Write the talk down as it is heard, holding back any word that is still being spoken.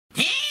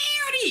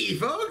Hey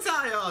folks,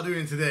 how y'all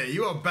doing today?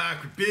 You are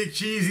back with Big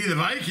CheeZ the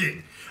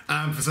Viking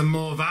for some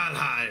more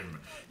Valheim.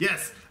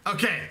 Yes,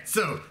 okay,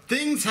 so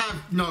things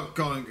have not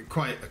gone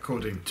quite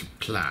according to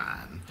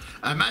plan.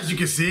 As you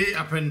can see,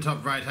 up in the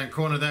top right hand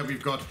corner there,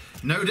 we've got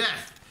no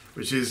death,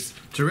 which is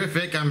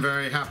terrific. I'm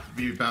very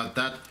happy about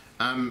that.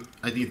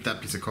 I need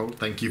that piece of coal,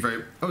 thank you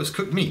very... Oh, it's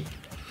cooked meat.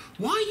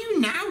 Why are you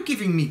now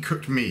giving me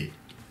cooked meat?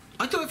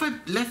 I thought if I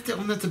left it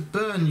on there to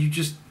burn, you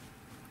just...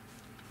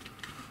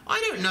 I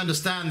don't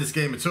understand this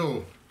game at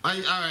all.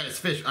 Alright, it's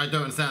fish. I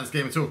don't understand this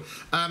game at all.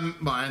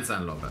 Well, I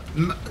understand a lot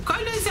better. I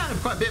understand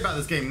quite a bit about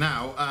this game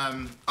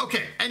now.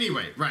 Okay,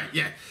 anyway, right,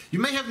 yeah. You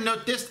may have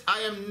noticed I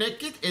am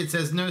naked. It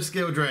says no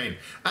skill drain.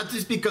 That's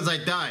just because I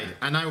died,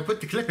 and I will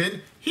put the clip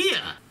in here.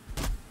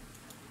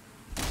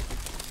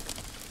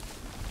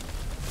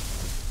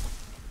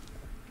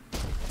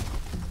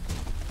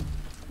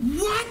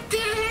 What the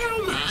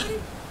hell,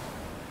 man?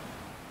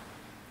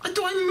 I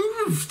thought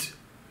I moved.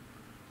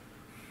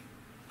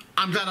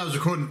 I'm glad I was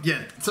recording.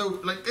 Yeah,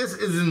 so like this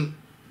isn't.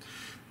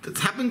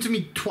 It's happened to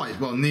me twice.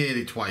 Well,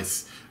 nearly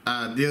twice.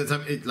 The other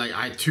time,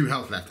 I had 2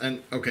 health left,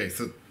 and okay,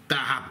 so that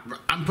happened.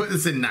 I'm putting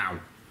this in now,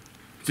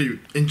 so you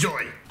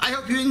enjoy. I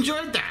hope you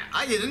enjoyed that.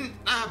 I didn't.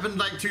 That happened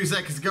like 2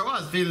 seconds ago.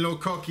 I was feeling all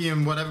cocky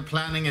and whatever,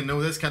 planning and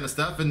all this kind of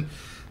stuff, and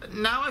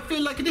now I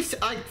feel like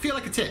I feel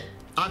like a tit.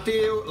 I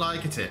feel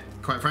like a tit,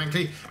 quite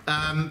frankly.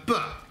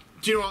 But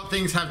do you know what?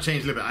 Things have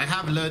changed a little bit. I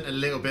have learned a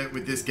little bit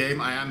with this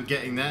game. I am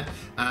getting there.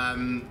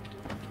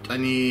 I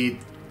need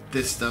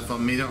this stuff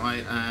on me, don't I?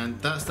 And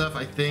that stuff,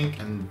 I think,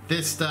 and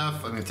this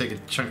stuff. I'm going to take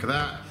a chunk of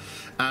that.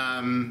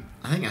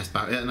 I think that's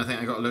about it, and I think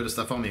I got a load of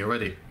stuff on me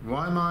already.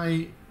 Why am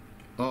I...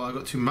 Oh, I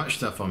got too much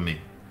stuff on me.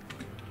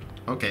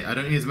 Okay, I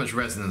don't need as much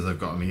resin as I've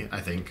got on me,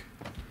 I think.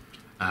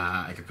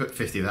 I could put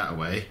 50 of that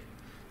away.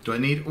 Do I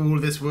need all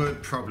of this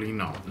wood? Probably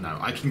not. No,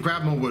 I can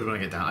grab more wood when I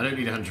get down. I don't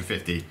need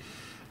 150.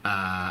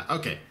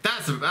 Okay,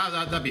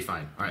 that'd be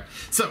fine. All right.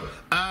 So,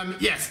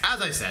 yes,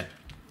 as I said,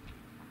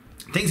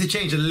 things have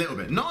changed a little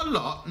bit. Not a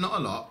lot, not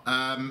a lot.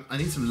 I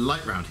need some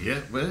light round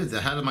here. Where is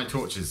the hell are my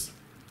torches? Is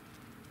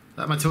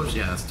that my torch?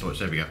 Yeah, that's a torch.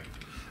 There we go.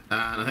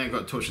 And I think I've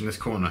got a torch in this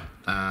corner.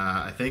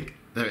 I think.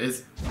 There it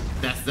is.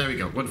 Yes, there we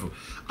go. Wonderful.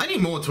 I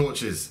need more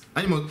torches.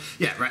 I need more.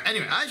 Yeah, right.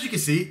 Anyway, as you can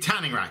see,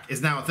 tanning rack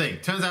is now a thing.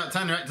 Turns out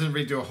tanning rack doesn't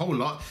really do a whole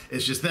lot.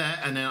 It's just there,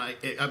 and then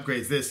it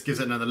upgrades this, gives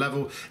it another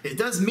level. It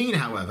does mean,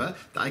 however,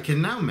 that I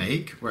can now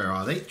make, where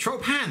are they? Troll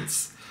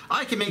pants.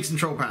 I can make some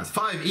troll pants,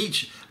 5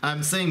 each.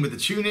 Same with the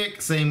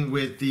tunic, same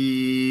with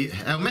the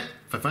helmet.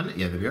 If I find it,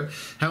 yeah, there we go.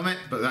 Helmet,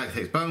 but that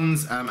takes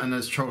bones. And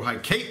there's troll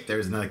hide cape. There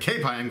is another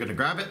cape. I am going to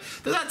grab it.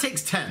 But that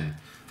takes 10.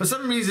 For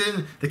some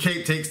reason, the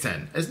cape takes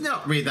 10. It's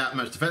not really that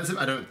much defensive,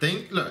 I don't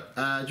think. Look,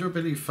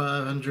 durability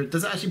 500.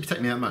 Does it actually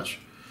protect me that much?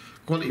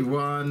 Quality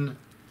 1.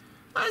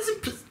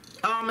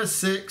 Armor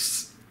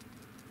 6.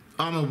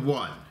 Armor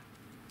 1.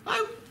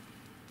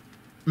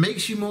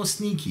 Makes you more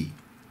sneaky.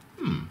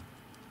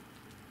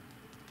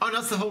 Oh,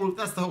 that's the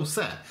whole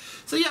set.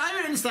 So yeah, I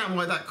don't understand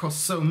why that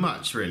costs so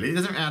much, really. It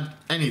doesn't add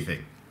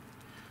anything,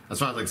 as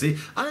far as I can see,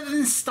 other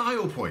than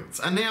style points,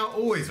 and they are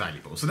always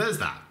valuable. So there's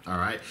that, all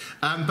right?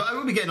 But I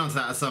will be getting onto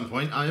that at some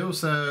point.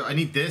 I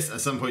need this at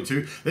some point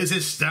too. This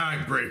is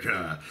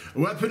Stagbreaker, a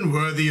weapon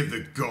worthy of the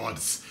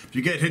gods. If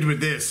you get hit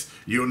with this,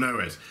 you'll know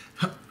it.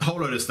 Whole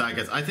load of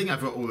staggers. I think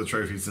I've got all the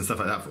trophies and stuff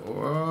like that.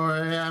 Or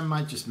I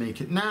might just make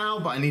it now,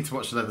 but I need to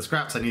watch the leather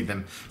scraps. I need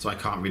them, so I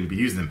can't really be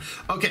using them.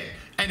 Okay,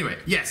 anyway,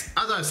 yes,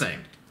 as I was saying,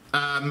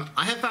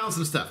 I have found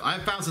some stuff. I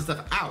have found some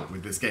stuff out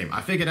with this game.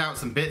 I figured out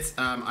some bits.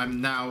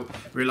 I'm now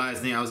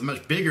realizing I was a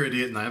much bigger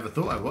idiot than I ever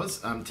thought I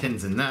was.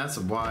 Tin's in there,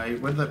 so why?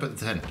 Where did I put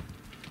the 10? Did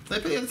I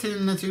put the other 10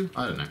 in there too?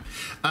 I don't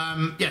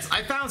know. Yes,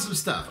 I found some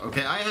stuff,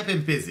 okay? I have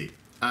been busy.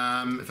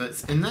 If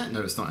it's in there?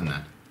 No, it's not in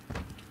there.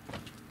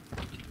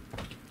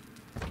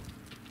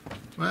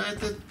 Where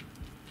the...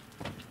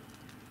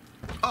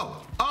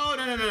 Oh,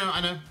 no,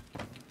 I know.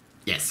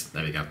 Yes,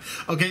 there we go.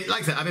 Okay,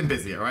 like I said, I've been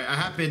busy, all right? I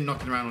have been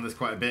knocking around on this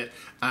quite a bit.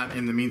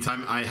 In the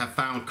meantime, I have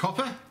found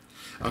copper,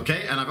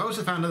 okay? And I've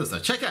also found other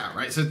stuff. Check it out,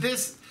 right? So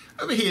this,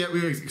 over here,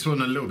 we were exploring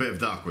a little bit of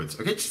Darkwoods,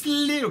 okay? Just a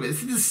little bit.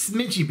 This is the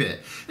smidgy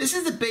bit. This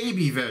is the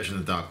baby version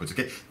of Darkwoods,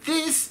 okay?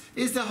 This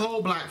is the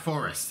whole Black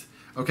Forest.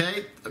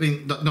 Okay? I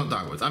mean, not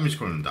Darkwoods. I'm just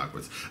calling them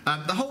Darkwoods.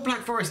 The whole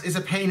Black Forest is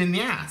a pain in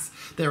the ass.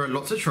 There are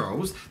lots of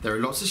trolls. There are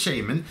lots of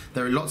shaman.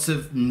 There are lots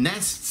of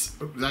nests,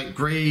 like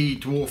grey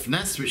dwarf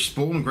nests, which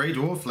spawn grey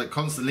dwarf, like,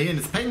 constantly. And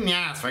it's a pain in the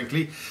ass,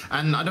 frankly.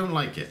 And I don't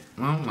like it.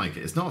 I don't like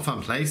it. It's not a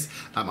fun place.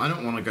 I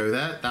don't want to go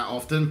there that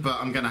often,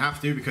 but I'm going to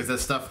have to because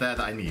there's stuff there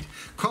that I need.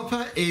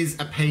 Copper is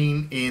a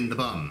pain in the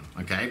bum,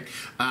 okay?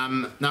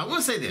 Now, I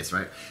will say this,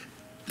 right?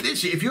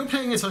 Literally, if you're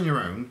playing this on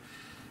your own,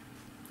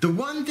 the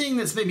one thing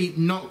that's maybe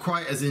not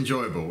quite as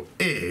enjoyable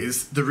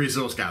is the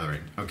resource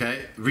gathering,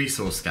 okay?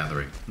 Resource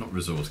gathering, not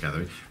resource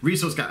gathering.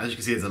 Resource gathering, as you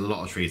can see, there's a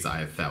lot of trees that I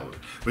have felled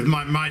with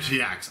my mighty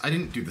axe. I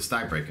didn't do the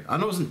Stagbreaker. I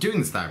wasn't doing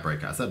the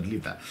Stagbreaker, I said I'd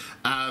leave that.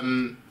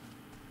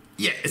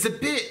 Yeah, it's a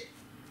bit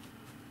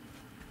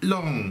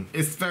long.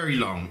 It's very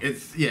long.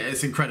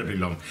 It's incredibly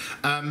long.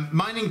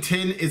 Mining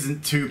tin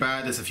isn't too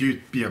bad. There's a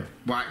few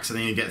whacks and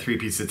then you get 3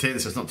 pieces of tin,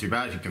 so it's not too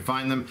bad if you can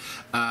find them.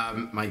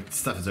 My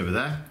stuff is over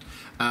there.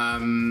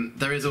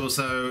 There is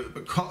also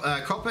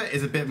copper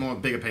is a bit more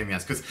bigger pain in the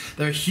ass because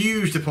there are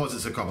huge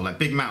deposits of copper, like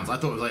big mounds. I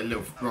thought it was like a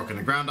little rock in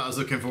the ground that I was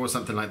looking for, or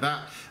something like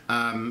that.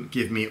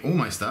 Give me all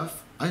my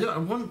stuff. I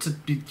want to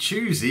be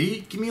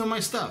choosy. Give me all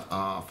my stuff.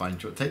 Ah, fine,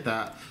 sure, take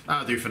that.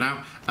 That'll do for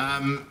now.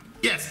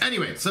 Yes,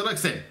 anyway, so like I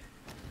said,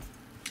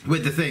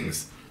 with the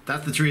things,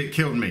 that's the tree that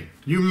killed me.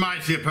 You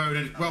mighty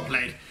opponent, well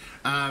played.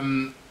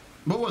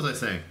 What was I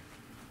saying?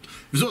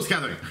 Resource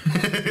gathering.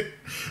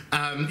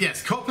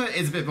 Yes, copper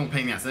is a bit more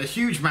pain in the ass. There are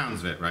huge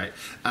mounds of it, right?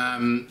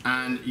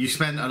 And you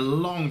spend a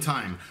long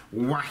time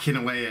whacking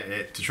away at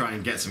it to try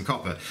and get some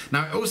copper.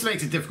 Now, it also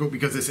makes it difficult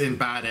because it's in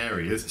bad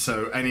areas,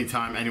 so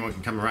anytime anyone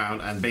can come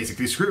around and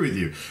basically screw with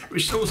you,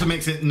 which also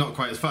makes it not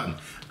quite as fun.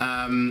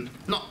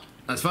 Not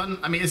as fun.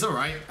 I mean, it's all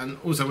right. And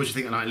also, what do you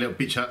think of my little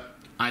beach hut?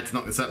 I had to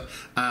knock this up.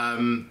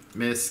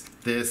 Miss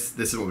this.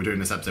 This is what we're doing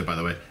this episode, by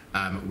the way.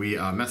 We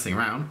are messing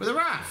around with a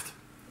raft.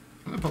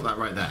 I'm gonna pop that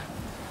right there.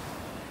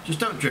 Just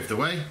don't drift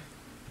away.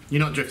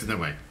 You're not drifting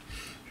away.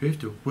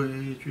 Drift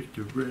away, drift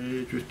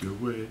away, drift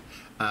away.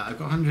 I've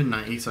got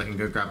 190, so I can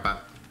go grab back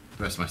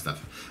the rest of my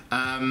stuff.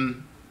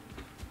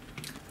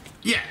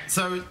 Yeah,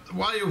 so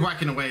while you're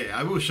whacking away,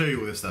 I will show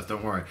you all this stuff,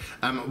 don't worry.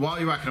 While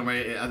you're whacking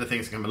away, other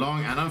things come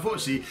along, and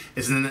unfortunately,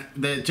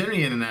 they're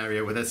generally in an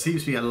area where there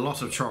seems to be a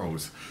lot of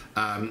trolls.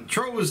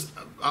 Trolls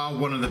are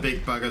one of the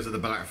big buggers of the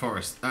Black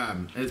Forest.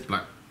 It's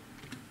Black...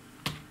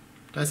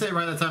 Did I say it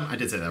right that time? I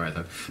did say that right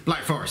that time.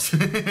 Black Forest.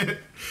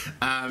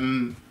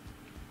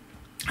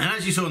 And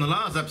as you saw in the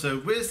last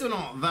episode, we're still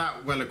not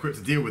that well equipped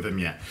to deal with them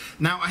yet.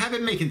 Now, I have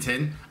been making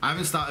tin. I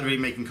haven't started really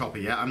making copper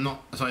yet.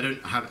 So I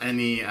don't have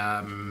any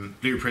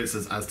blueprints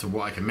as to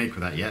what I can make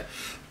with that yet.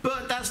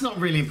 But that's not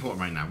really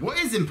important right now. What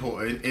is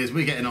important is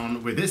we're getting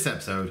on with this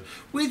episode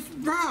with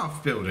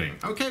raft building,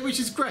 okay, which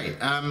is great.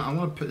 I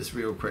want to put this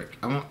real quick.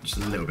 I want just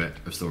a little bit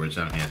of storage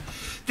down here.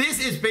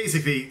 This is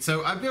basically,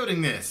 so I'm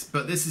building this,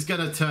 but this is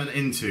going to turn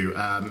into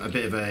a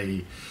bit of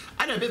a,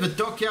 I don't know, a bit of a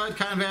dockyard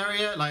kind of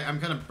area. Like, I'm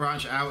going to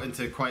branch out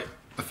into quite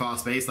a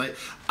fast base. Like,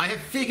 I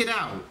have figured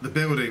out the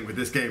building with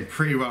this game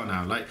pretty well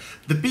now. Like,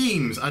 the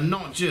beams are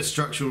not just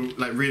structural,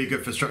 like really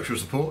good for structural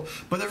support,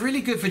 but they're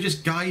really good for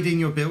just guiding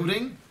your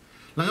building.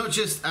 Like, not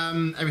just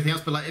everything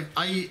else, but like, if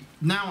I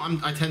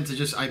tend to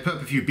just, I put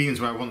up a few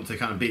beams where I want it to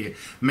kind of be,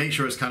 make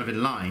sure it's kind of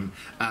in line,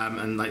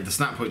 and like the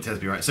snap point tends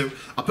to be right. So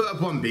I'll put up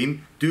one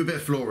beam, do a bit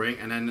of flooring,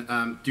 and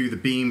then do the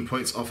beam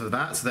points off of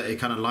that so that it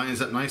kind of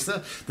lines up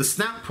nicer. The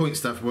snap point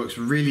stuff works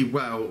really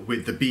well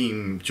with the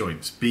beam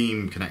joints,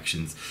 beam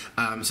connections.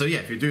 So yeah,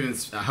 if you're doing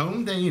this at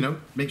home, then, you know,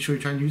 make sure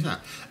you try and use that.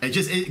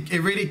 It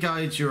really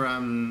guides your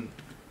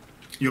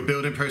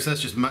building process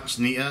just much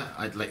neater.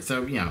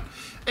 So, you know,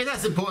 if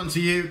that's important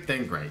to you,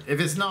 then great. If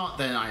it's not,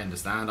 then I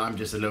understand. I'm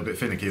just a little bit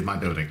finicky with my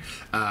building.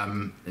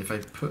 If I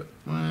put,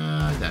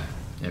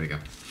 there we go.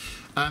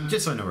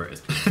 Just so I know where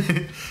it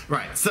is.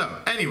 Right, so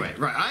anyway,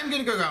 right, I'm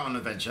gonna go out on an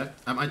adventure.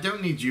 I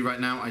don't need you right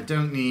now. I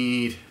don't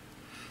need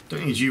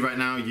you right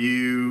now.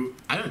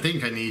 I don't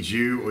think I need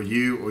you, or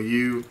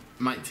you.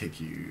 Might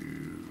take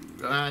you.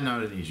 No, I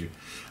don't need you.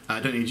 I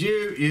don't need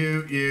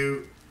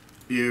you.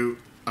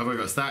 I've already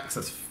got stacks.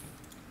 That's,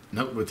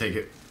 nope, we'll take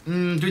it.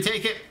 Do we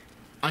take it?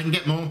 I can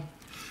get more.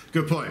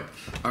 Good point.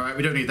 All right,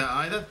 we don't need that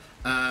either.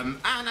 And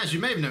as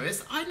you may have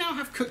noticed, I now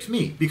have cooked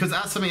meat because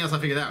that's something else I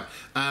figured out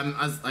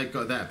as I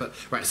got there. But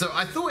right, so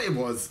I thought it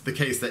was the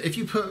case that if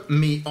you put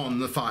meat on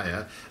the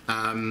fire,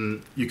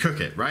 you cook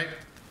it, right?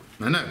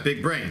 I know,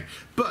 big brain.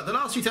 But the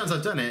last few times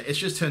I've done it, it's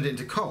just turned it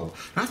into coal.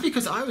 That's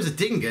because I was a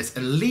dingus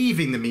and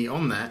leaving the meat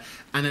on there,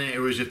 and then it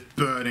was just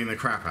burning the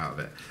crap out of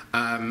it.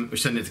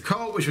 Which turned it into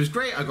coal, which was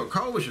great. I got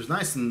coal, which was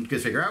nice and good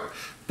to figure out.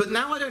 But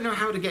now I don't know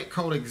how to get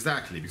coal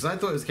exactly, because I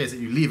thought it was the case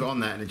that you leave it on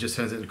there and it just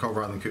turns it into coal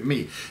rather than cooked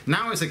meat.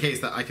 Now it's a case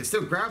that I can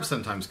still grab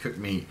sometimes cooked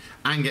meat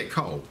and get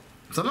coal.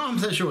 So I'm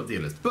not 100% sure what the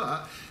deal is.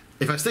 But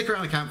if I stick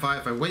around the campfire,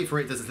 if I wait for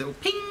it, there's this little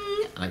ping,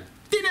 and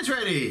dinner's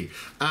ready!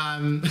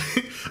 And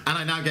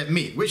I now get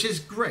meat, which is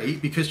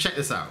great because check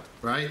this out,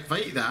 right? If I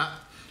eat that,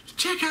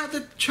 check out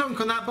the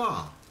chunk on that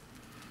bar.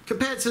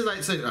 Compared to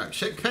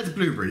compared to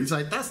blueberries,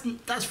 like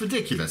that's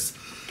ridiculous.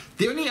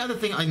 The only other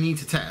thing I need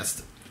to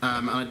test,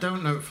 and I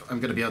don't know if I'm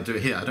going to be able to do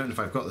it here. I don't know if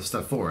I've got the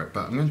stuff for it,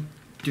 but I'm going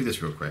to do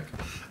this real quick.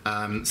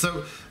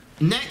 So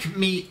neck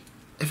meat,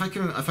 if I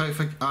don't have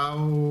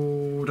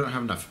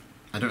enough.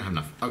 I don't have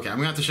enough. Okay, I'm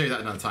going to have to show you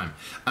that another time.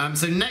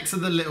 So next are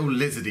the little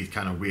lizardy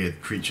kind of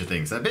weird creature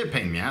things. They're a bit of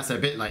pain in the ass. They're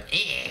a bit like,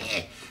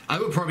 eh. I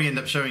will probably end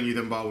up showing you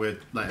them while we're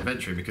like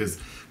adventuring because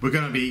we're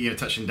going to be, you know,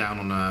 touching down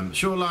on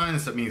shorelines.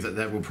 So that means that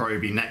there will probably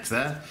be necks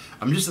there.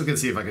 I'm just looking to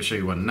see if I can show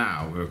you one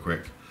now real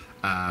quick.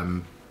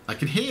 I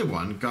can hear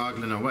one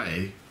gargling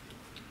away.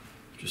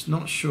 Just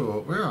not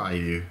sure. Where are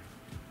you?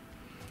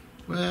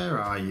 Where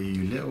are you,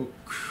 you little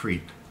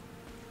creep?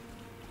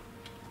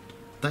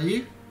 That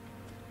you?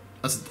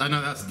 I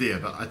know that's a deer,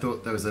 but I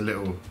thought there was a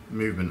little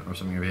movement or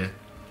something over here.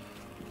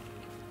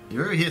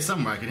 You're over here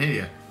somewhere, I can hear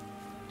you.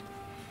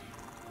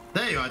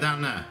 There you are,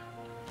 down there.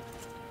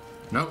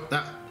 Nope,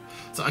 that...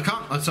 So I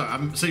can't... I'm sorry,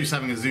 I'm so used to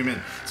having to zoom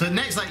in. So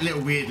next, like,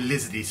 little weird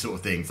lizardy sort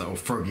of things, like, or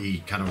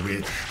froggy kind of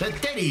weird. They're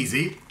dead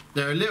easy.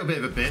 They're a little bit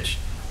of a bitch,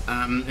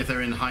 if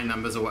they're in high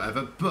numbers or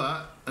whatever,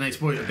 but... And they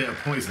exploit a bit of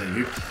poison at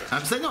you.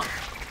 So they're not...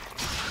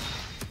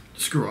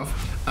 Screw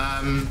off.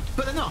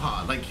 But they're not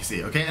hard, like you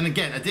see, okay? And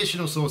again,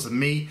 additional source of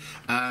meat,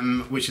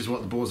 which is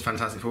what the boars are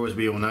fantastic for, as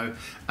we all know.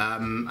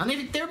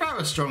 And they're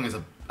about as strong as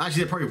a...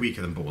 Actually, they're probably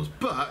weaker than boars.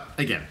 But,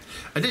 again,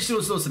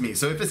 additional source of meat.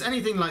 So if it's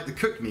anything like the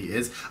cooked meat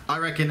is, I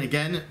reckon,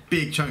 again,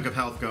 big chunk of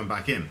health going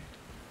back in.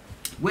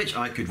 Which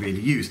I could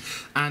really use.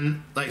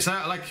 And, like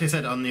I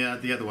said on the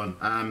other one,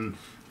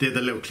 the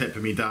little clip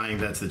of me dying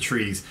there to the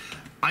trees,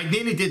 I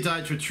nearly did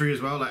die to a tree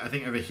as well. Like, I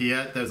think over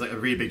here, there was like a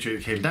really big tree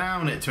that came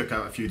down. It took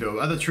out a few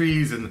other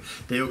trees, and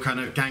they all kind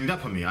of ganged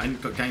up on me. I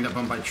got ganged up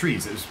on by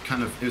trees. It was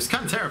kind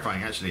of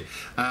terrifying, actually.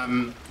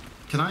 Can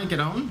I get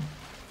on?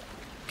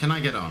 Can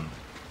I get on?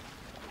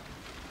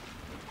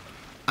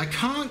 I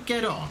can't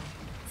get on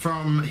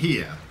from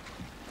here.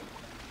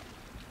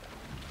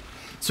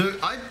 So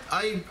I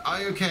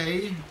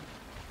okay.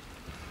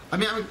 I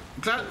mean, I'm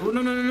glad. Oh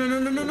no no no no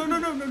no no no no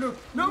no no no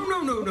no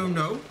no no no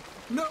no.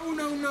 No,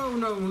 no, no,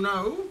 no,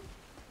 no.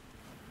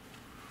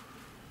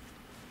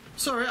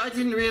 Sorry, I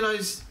didn't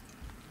realise.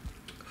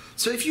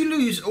 So if you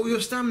lose all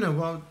your stamina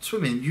while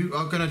swimming, you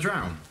are going to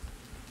drown.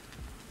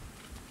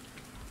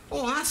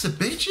 Oh, that's a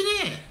bitch,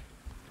 isn't it?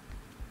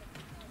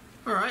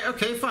 Alright,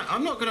 okay, fine.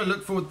 I'm not going to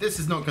look forward. This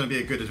is not going to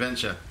be a good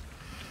adventure.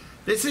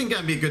 This isn't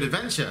going to be a good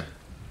adventure.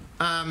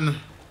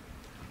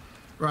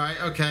 Right,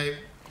 okay.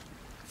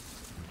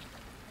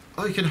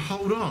 Oh, you can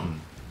hold on.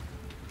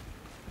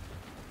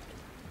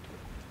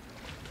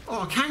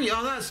 Oh, can you?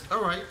 Oh, that's...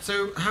 Alright,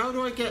 so how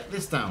do I get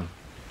this down?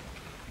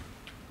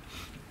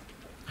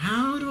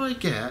 How do I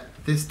get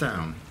this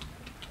down?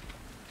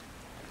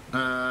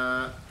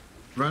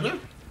 Rudder?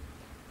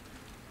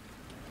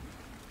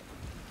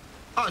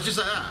 Oh, it's just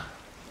like that.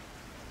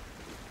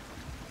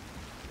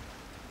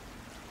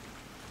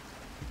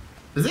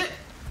 Is it?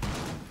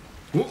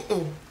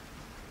 Uh-oh.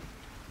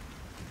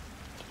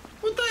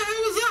 What the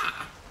hell was that?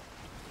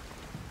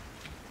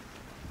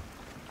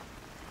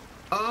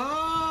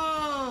 Oh.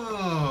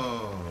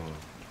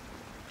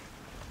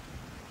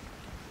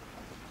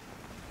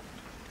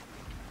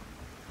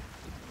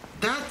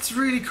 That's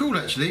really cool,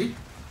 actually.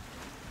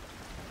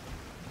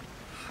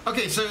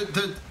 Okay, so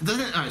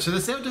so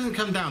the sail doesn't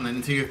come down then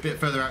until you're a bit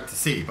further out to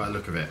sea, by the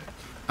look of it.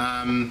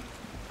 And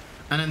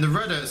then the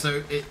rudder,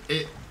 so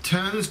it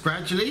turns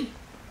gradually.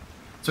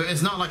 So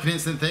it's not like an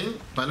instant thing,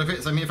 by the look of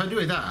it. So I mean, if I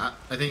do that,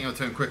 I think it'll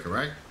turn quicker,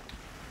 right?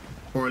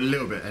 Or a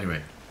little bit,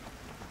 anyway.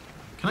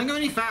 Can I go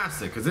any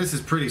faster? Because this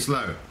is pretty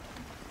slow.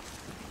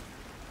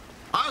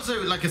 I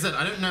also, like I said,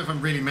 I don't know if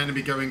I'm really meant to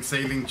be going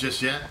sailing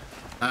just yet.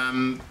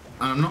 And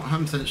I'm not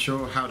 100%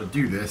 sure how to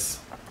do this.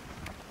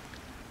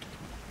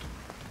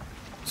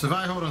 So if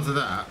I hold on to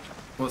that,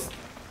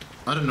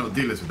 I don't know what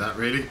the deal is with that,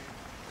 really.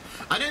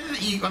 I don't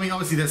think I mean,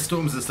 obviously there's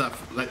storms and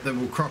stuff like that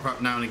will crop up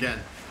now and again.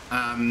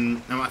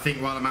 And I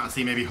think while I'm out at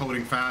sea, maybe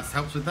holding fast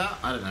helps with that.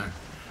 I don't know.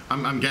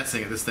 I'm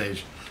guessing at this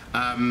stage.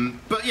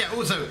 But yeah,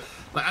 also,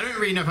 like, I don't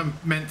really know if I'm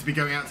meant to be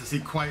going out to sea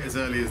quite as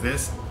early as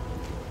this.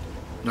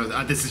 No,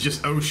 this is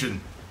just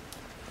ocean.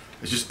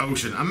 It's just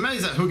ocean. I'm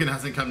amazed that Hugin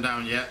hasn't come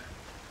down yet.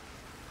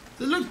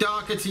 Does it look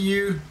darker to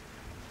you?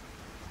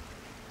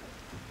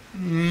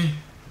 It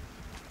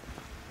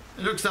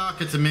looks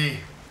darker to me.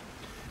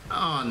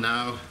 Oh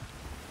no.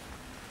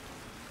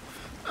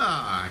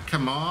 Ah,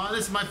 come on.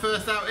 This is my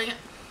first outing.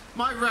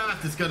 My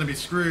raft is going to be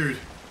screwed.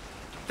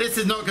 This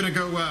is not going to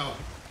go well.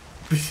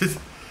 This is...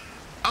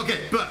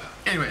 Okay, but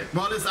anyway,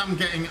 while this I'm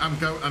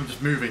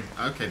just moving.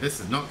 Okay,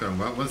 this is not going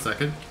well. 1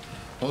 second.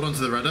 Hold on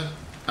to the rudder.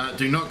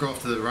 Do not go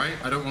off to the right.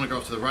 I don't want to go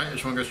off to the right. I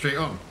just want to go straight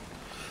on.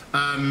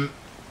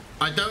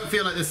 I don't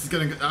feel like this is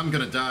going to... I'm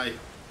going to die.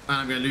 And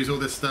I'm going to lose all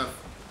this stuff.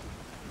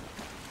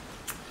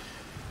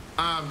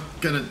 I'm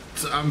gonna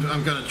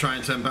try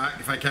and turn back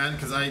if I can,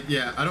 because I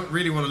don't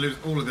really want to lose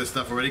all of this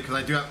stuff already, because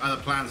I do have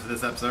other plans for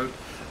this episode.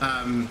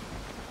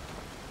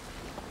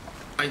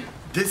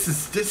 This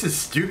is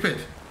stupid.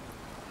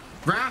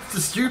 Rafts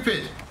are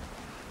stupid.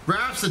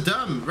 Rafts are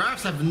dumb.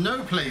 Rafts have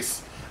no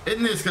place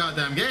in this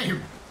goddamn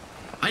game.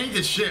 I need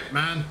this ship,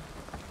 man.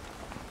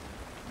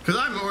 Because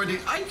I'm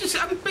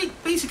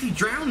basically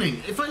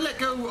drowning. If I let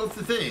go of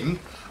the thing,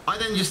 I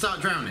then just start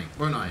drowning,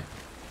 won't I?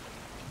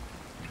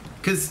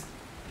 Because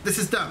this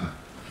is dumb.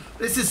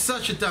 This is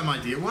such a dumb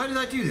idea. Why did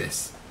I do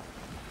this?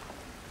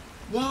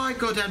 Why,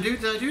 goddamn dude,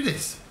 did I do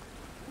this?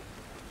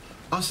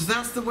 Oh, so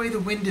that's the way the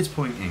wind is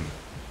pointing.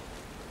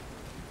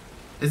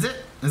 Is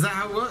it? Is that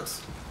how it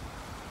works?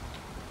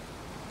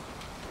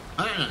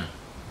 I don't know.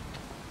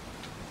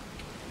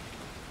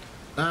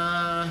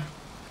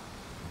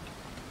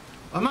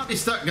 I might be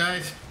stuck,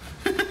 guys.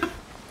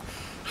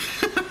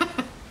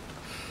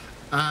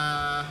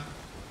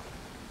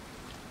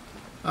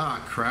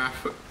 Ah, crap.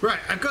 Right,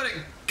 I've got it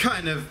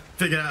kind of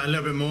figured out a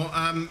little bit more.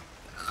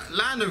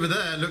 land over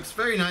there looks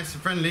very nice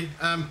and friendly.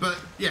 But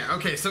yeah,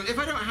 okay, so if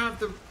I don't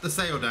have the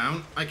sail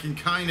down, I can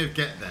kind of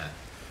get there.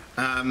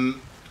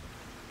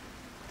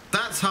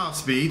 That's half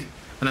speed,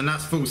 and then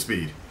that's full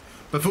speed.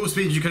 But full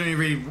speed you can only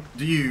really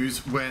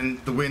use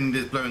when the wind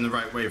is blowing the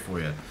right way for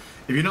you.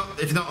 If you're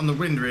not on the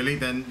wind really,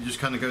 then you just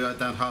kind of go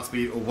down half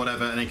speed or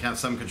whatever, and then you can have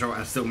some control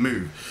and still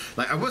move.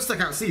 Like I was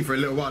stuck out sea for a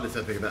little while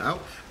until I figured that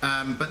out,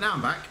 but now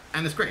I'm back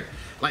and it's great.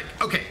 Like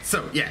okay,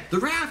 so yeah, the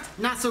raft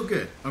not so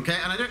good. Okay,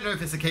 and I don't know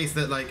if it's a case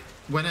that like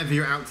whenever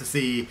you're out to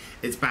sea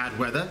it's bad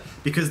weather,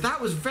 because that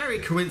was very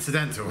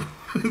coincidental.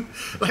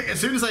 Like as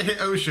soon as I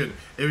hit ocean,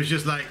 it was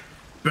just like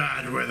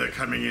bad weather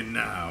coming in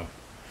now,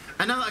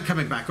 and now that I'm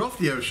coming back off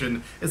the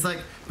ocean, it's like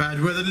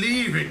bad weather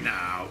leaving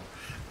now,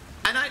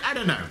 and I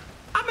don't know.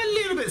 I'm a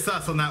little bit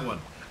sus on that one.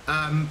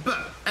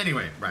 But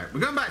anyway, right, we're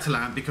going back to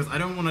land because I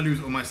don't want to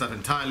lose all my stuff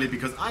entirely,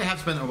 because I have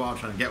spent a while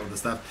trying to get all the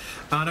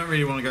stuff. And I don't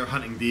really want to go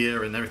hunting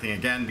deer and everything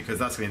again, because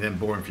that's going to be then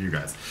boring for you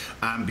guys.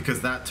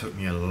 Because that took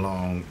me a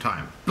long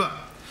time. But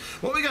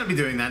what we're going to be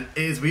doing then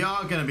is we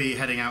are going to be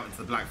heading out into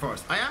the Black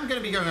Forest. I am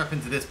going to be going up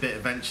into this bit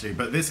eventually,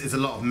 but this is a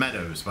lot of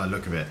meadows by the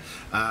look of it.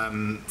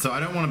 So I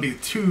don't want to be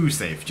too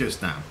safe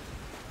just now.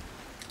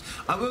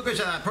 I will go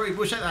check that.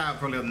 We'll check that out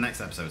probably on the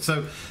next episode.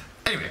 So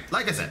anyway,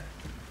 like I said,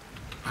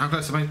 how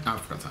close am I? Oh, I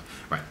forgot that.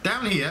 Right,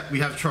 down here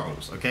we have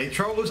trolls, okay?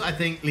 Trolls, I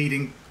think,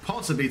 leading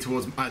possibly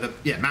towards either,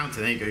 yeah,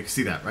 mountain. There you go, you can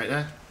see that right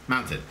there.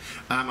 Mountain.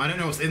 I don't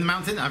know what's in the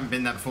mountain. I haven't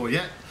been there before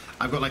yet.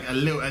 I've got like a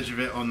little edge of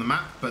it on the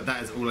map, but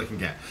that is all I can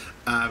get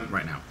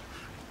right now,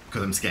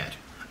 because I'm scared.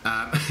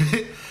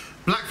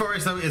 Black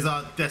Forest, though, is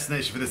our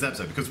destination for this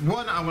episode, because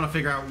one, I want to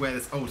figure out where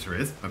this altar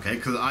is, okay,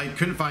 because I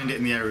couldn't find it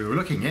in the area we were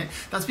looking at.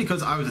 That's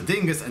because I was a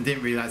dingus and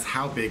didn't realize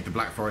how big the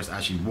Black Forest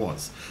actually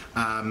was.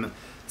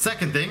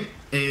 Second thing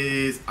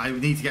is I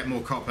need to get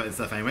more copper and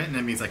stuff anyway, and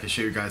that means I can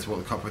show you guys what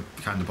the copper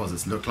kind of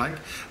deposits look like.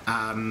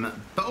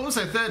 But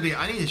also, thirdly,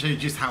 I need to show you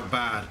just how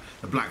bad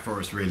the Black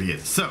Forest really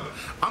is. So,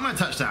 I'm going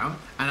to touch down,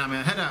 and I'm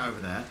going to head out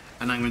over there,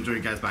 and I'm going to draw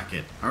you guys back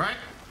in. Alright?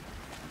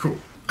 Cool.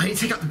 I need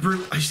to take out the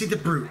brute. I just need the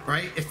brute,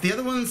 right? If the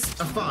other ones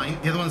are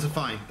fine, the other ones are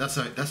fine. That's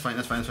right. That's fine.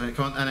 That's fine. That's fine.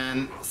 Come on. And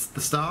then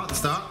the star. The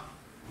star.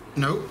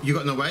 No, you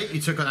got no way.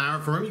 You took an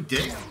arrow for him, you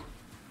dick.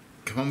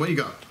 Come on, what you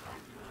got?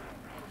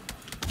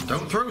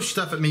 Don't throw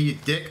stuff at me, you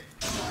dick.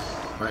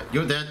 Right,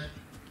 you're dead.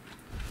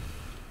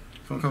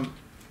 Come on, come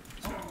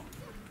on.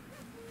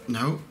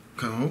 No,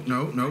 come on.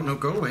 No, no, no.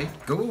 Go away.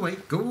 Go away.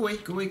 Go away.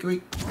 Go away. Go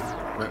away.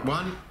 Right,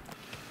 one.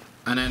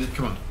 And then,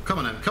 come on. Come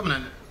on then. Come on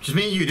then. Just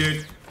me and you,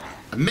 dude.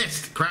 I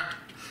missed. Crap.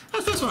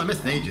 That's the first one I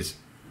missed in ages.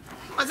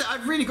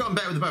 I've really gotten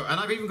better with the bow, and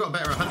I've even got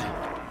better at hunting.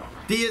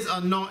 Deers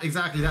are not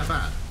exactly that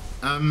bad.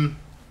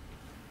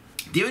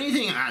 The only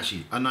thing,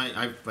 actually, and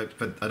I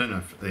don't know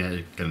if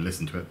they're going to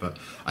listen to it, but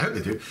I hope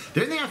they do.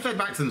 The only thing I've fed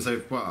back to them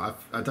so well,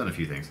 I've done a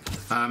few things.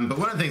 But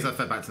one of the things I've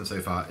fed back to them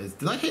so far is,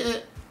 did I hit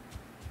it?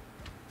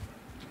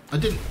 I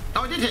didn't.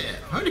 Oh, I did hit it.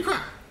 Holy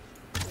crap.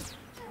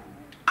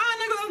 Ah,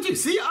 and I got them too.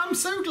 See, I'm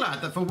so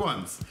glad that for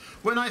once,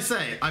 when I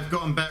say I've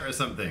gotten better at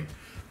something,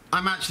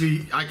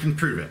 I can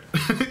prove it.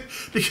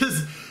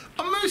 Because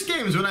on most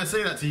games, when I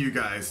say that to you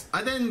guys,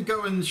 I then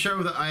go and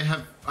show that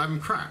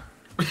I'm crap.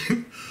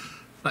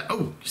 Like,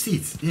 oh,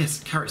 seeds. Yes,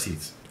 carrot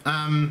seeds.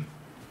 And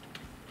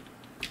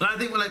I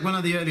think like one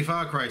of the early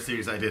Far Cry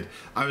series I did,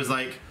 I was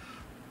like,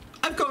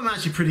 I've gotten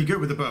actually pretty good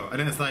with the bow. And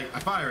then it's like, I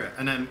fire it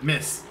and then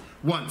miss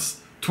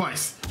once,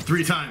 twice,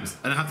 3 times.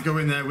 And I have to go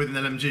in there with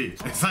an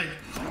LMG. It's like,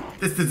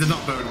 this did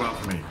not bode well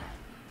for me.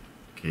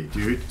 Okay,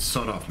 dude,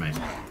 sod off, mate.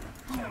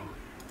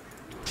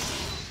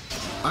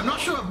 I'm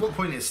not sure at what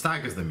point it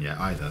staggers them yet,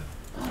 either.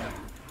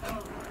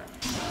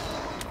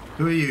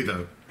 Who are you,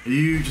 though? Are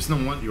you just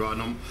not what you are,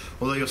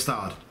 although you're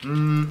starred?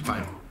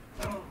 Fine.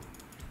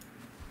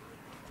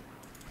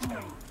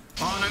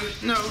 Oh,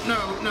 no, no,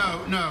 no,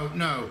 no, no,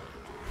 no.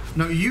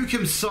 No, you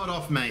can sod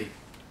off, mate.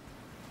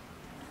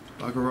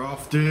 Bugger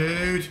off,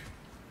 dude.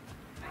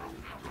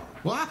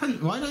 What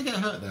happened? Why did I get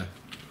hurt there?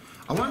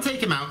 I want to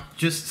take him out,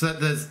 just so that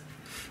because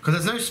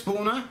there's no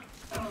spawner.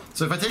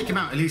 So if I take him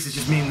out, at least it's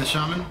just me and the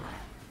shaman.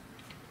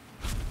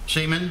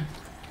 Shaman?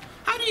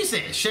 How do you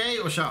say it? Shay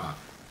or Shah?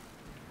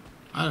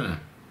 I don't know.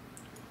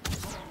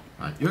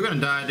 Right, you're gonna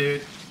die,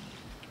 dude.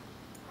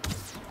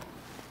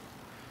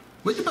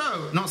 With the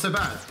bow, not so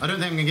bad. I don't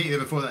think I'm gonna get you there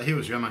before that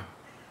heals you, am I?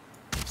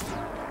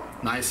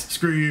 Nice.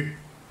 Screw you.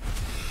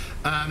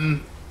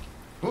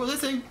 What was that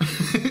thing?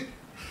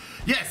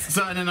 Yes.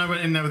 So and then I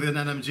went in there with an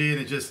NMG,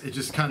 and it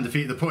just kind of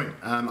defeated the point.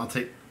 I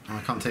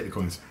can't take the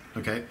coins.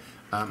 Okay.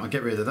 I'll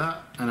get rid of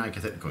that, and I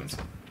can take the coins.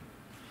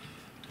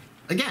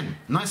 Again,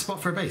 nice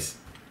spot for a base.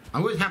 I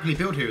would happily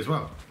build here as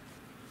well.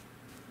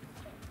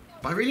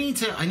 But I need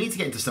to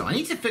get into stone. I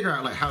need to figure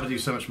out like how to do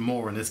so much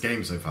more in this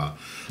game so far.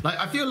 Like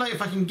I feel like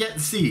if I can get the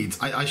seeds,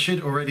 I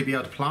should already be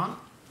able to plant.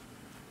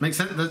 Makes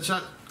sense? Is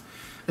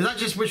that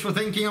just wishful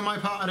thinking on my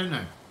part? I don't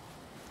know.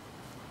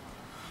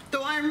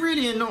 Though I'm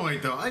really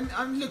annoyed though.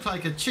 I look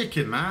like a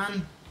chicken,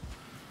 man.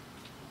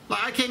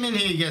 Like I came in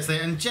here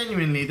yesterday and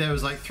genuinely there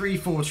was like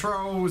 3-4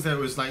 trolls. There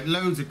was like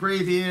loads of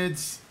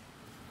greybeards.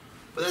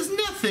 But there's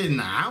nothing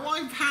now.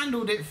 I've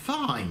handled it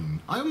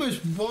fine. I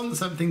almost want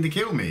something to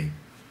kill me.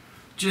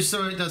 Just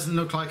so it doesn't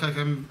look like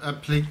I'm a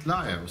complete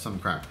liar or some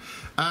crap.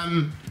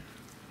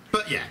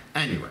 But yeah,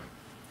 anyway.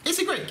 It's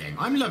a great game.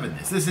 I'm loving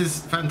this. This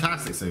is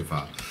fantastic so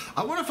far.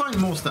 I want to find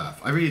more stuff.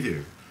 I really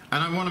do.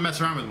 And I want to mess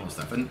around with more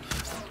stuff. And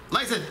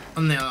like I said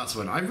on the last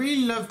one, I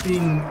really love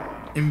being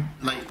in,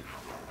 like,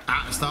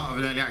 at the start of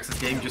an early access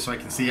game just so I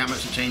can see how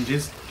much it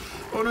changes.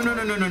 Oh, no, no,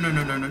 no, no, no, no,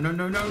 no, no, no, no,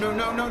 no, no, no,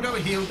 no, no,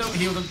 don't heal, don't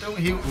heal, don't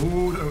heal.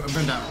 Oh, no, I'm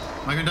going down.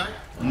 Am I going to die?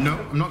 No,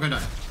 I'm not going to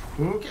die.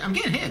 Okay, I'm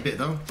getting hit a bit,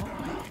 though.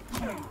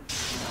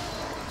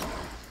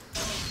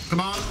 Come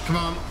on, come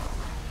on.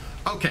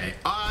 Okay,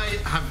 I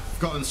have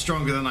gotten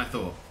stronger than I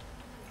thought.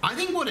 I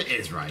think what it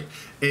is, right,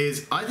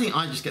 is I think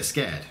I just get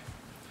scared.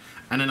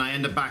 And then I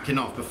end up backing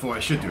off before I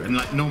should do. And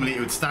like normally it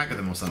would stagger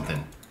them or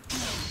something.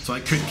 So I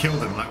could kill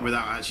them like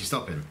without actually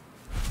stopping.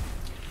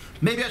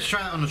 Maybe I should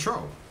try that on a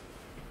troll.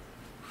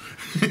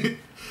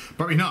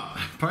 Probably not.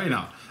 Probably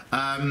not.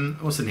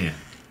 What's in here?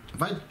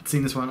 Have I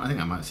seen this one? I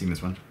think I might have seen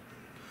this one.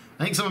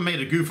 I think someone made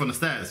a goof on the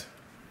stairs.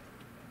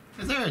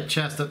 Is there a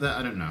chest up there?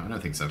 I don't know. I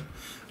don't think so.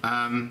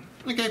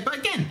 Okay, but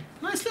again,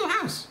 nice little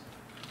house.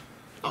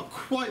 Not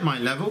quite my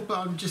level, but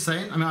I'm just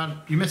saying. I mean,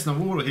 you're missing a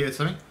wall here or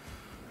something.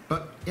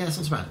 But yeah, it's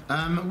not so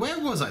bad. Where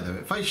was I though?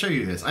 If I show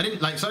you this, I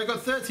didn't like. So I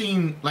got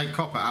 13 like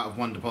copper out of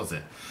one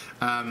deposit,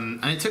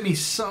 and it took me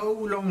so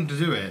long to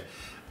do it.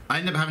 I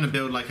ended up having to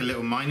build like a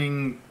little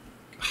mining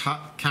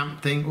hut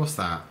camp thing. What's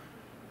that?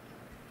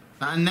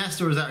 That a nest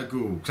or is that a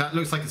ghoul? Because that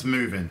looks like it's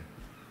moving.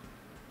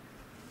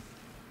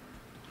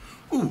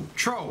 Ooh,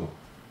 troll.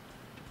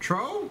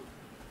 Troll?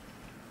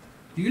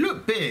 You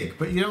look big,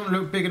 but you don't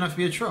look big enough to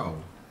be a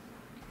troll.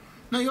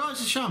 No, you are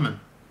just a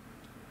shaman.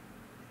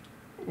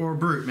 Or a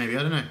brute, maybe,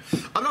 I don't know.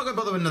 I'm not going to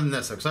bother with none of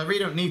this, though, because I really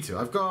don't need to.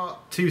 I've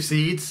got 2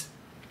 seeds.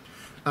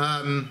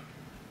 I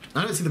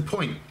don't see the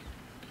point.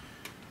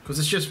 Because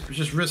it's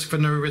just risk for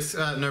no risk,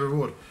 no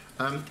reward.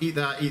 Eat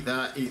that, eat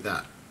that, eat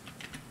that.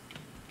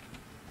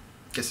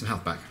 Get some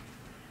health back.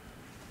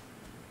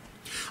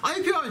 I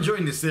hope you are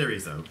enjoying this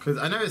series, though, because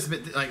I know it's a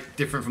bit like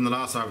different from the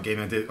last Survival game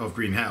I did of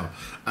Green Hell.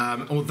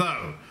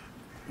 Although,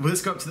 will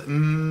this go up to the...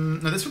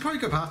 no, this will probably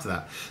go up after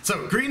that.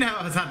 So, Green Hell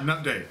has had an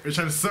update, which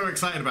I'm so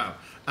excited about.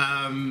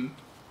 And,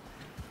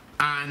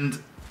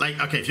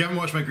 like, okay, if you haven't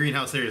watched my Green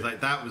Hell series,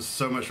 like, that was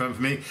so much fun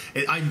for me.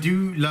 I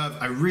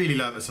really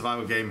love a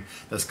survival game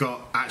that's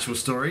got actual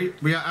story.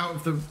 We are out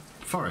of the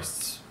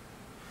forests.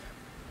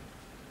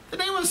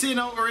 Did anyone see an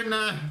altar in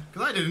there?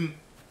 Because I didn't.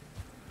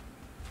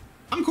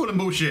 I'm calling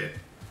bullshit.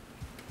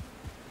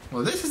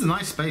 Well, this is a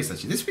nice space,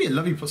 actually. This would be a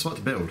lovely spot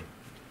to build.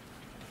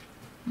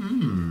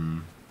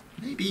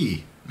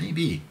 Maybe.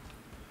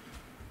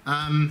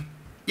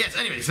 Yes,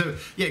 anyway, so,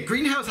 yeah,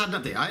 Green Hell's had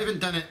an update. I haven't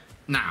done it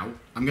now.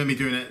 I'm going to be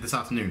doing it this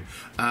afternoon.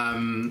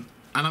 And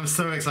I'm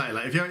so excited.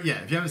 Like, if you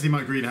haven't seen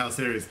my Green Hell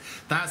series,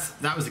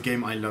 that was a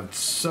game I loved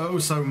so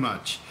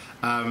much.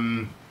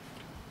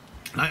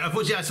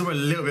 Unfortunately, I saw a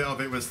little bit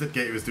of it when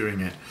Slipgate was doing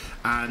it.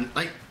 And,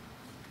 like,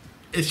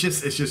 it's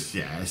just,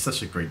 yeah, it's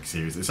such a great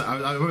series.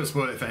 I won't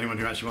spoil it for anyone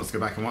who actually wants to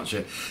go back and watch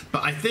it.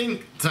 But I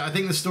think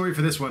the story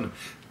for this one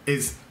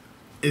is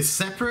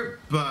separate,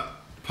 but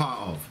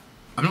part of.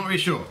 I'm not really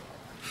sure.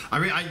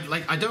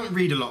 I don't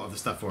read a lot of the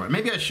stuff for it.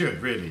 Maybe I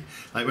should, really,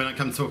 like when I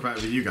come to talk about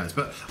it with you guys.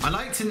 But I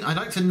like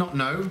to not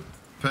know,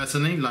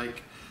 personally.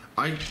 Like,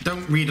 I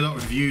don't read a lot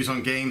of reviews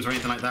on games or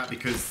anything like that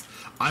because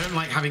I don't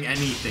like having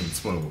anything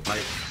spoiled.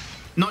 Like,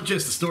 not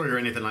just the story or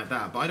anything like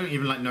that, but I don't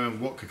even like knowing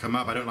what could come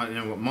up. I don't like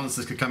knowing what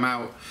monsters could come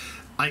out.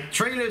 Like,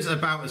 trailers are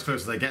about as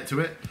close as I get to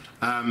it.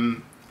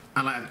 And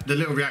like the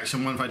little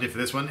reaction one I did for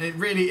this one, it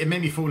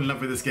made me fall in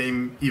love with this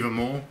game even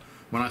more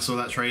when I saw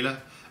that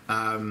trailer.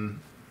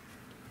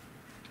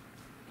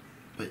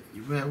 But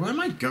where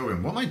am I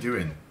going? What am I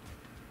doing?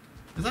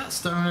 Is that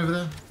stone over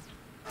there?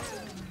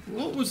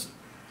 What was...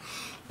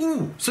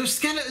 Ooh, so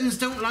skeletons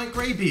don't like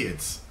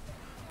greybeards.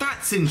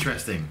 That's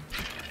interesting.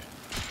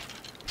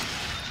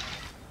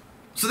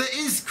 So there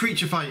is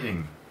creature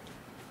fighting.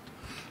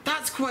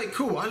 That's quite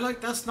cool.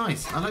 That's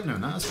nice. I like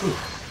knowing that. That's cool.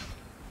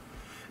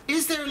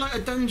 Is there like a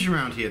dungeon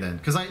around here then?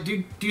 Because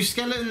do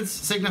skeletons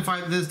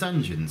signify that there's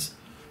dungeons?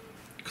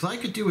 Because I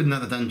could do with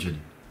another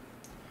dungeon.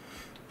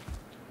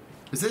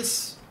 Is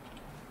this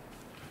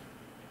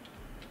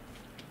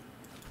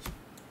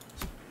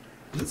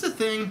a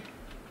thing? You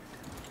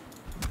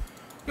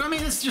know what I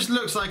mean? This just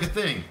looks like a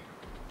thing.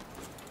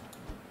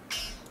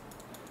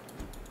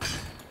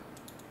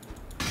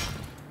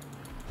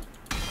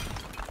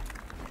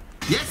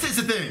 Yes, it's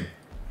a thing.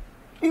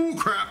 Ooh,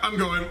 crap, I'm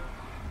going.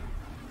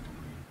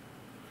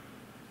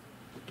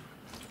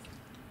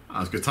 That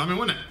was good timing,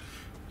 wasn't it?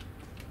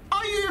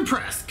 Are you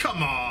impressed?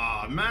 Come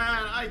on,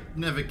 man. I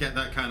never get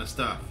that kind of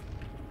stuff.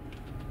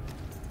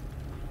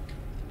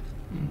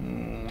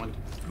 Oh, I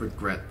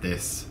regret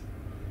this.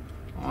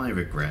 I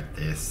regret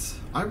this.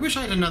 I wish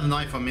I had another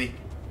knife on me.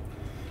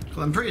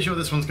 Well, I'm pretty sure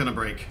this one's gonna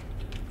break.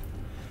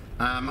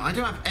 I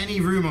don't have any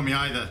room on me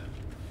either.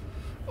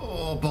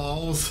 Oh,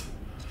 balls.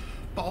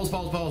 Balls.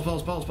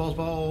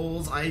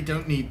 I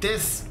don't need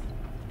this.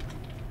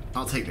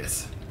 I'll take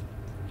this.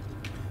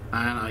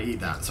 And I eat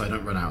that so I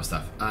don't run out of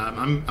stuff.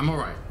 I'm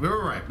alright. We're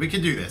alright. We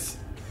can do this.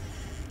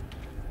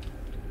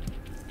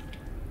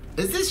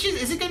 Is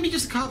it going to be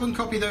just a carbon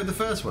copy though of the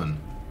first one?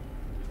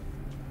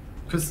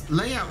 Because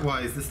layout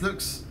wise this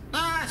looks...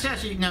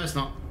 actually, no it's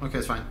not. Okay,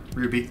 it's fine.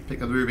 Ruby.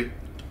 Pick up the ruby.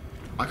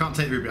 I can't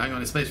take the ruby. I ain't got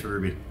any space for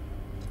ruby.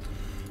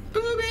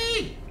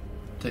 Ruby!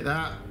 Take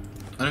that.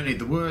 I don't need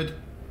the wood.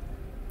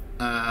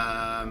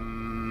 I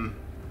want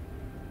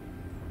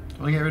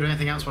to get rid of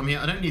anything else from here.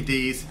 I don't need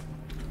these.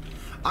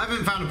 I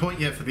haven't found a point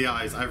yet for the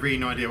eyes. I have really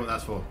no idea what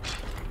that's for.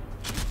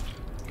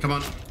 Come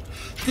on.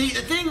 The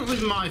thing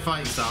with my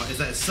fighting style is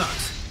that it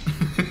sucks.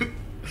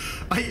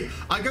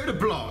 I go to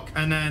block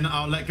and then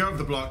I'll let go of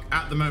the block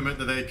at the moment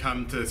that they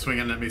come to swing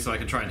in at me so I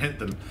can try and hit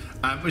them.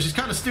 Which is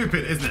kind of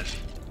stupid, isn't it?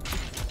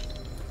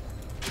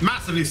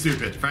 Massively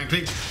stupid,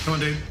 frankly. Come on,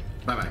 dude.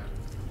 Bye-bye.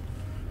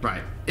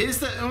 Right. Is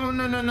that... Oh,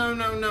 no, no, no,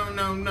 no, no,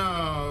 no,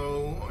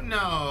 no.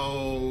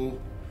 No.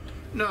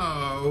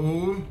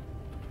 No.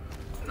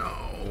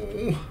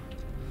 No.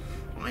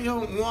 I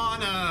don't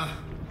wanna.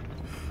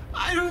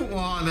 I don't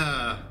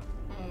wanna.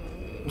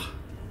 Oh.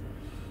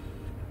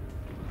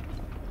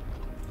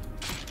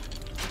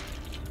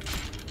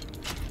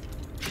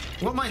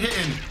 What am I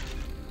hitting?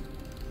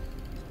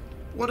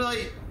 What did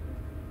I...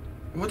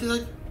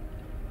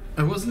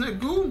 It wasn't a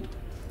ghoul?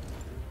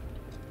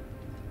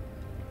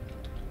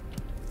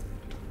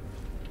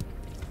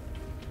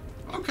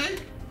 Okay.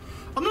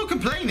 I'm not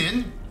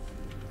complaining.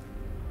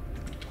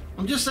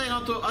 I'm just saying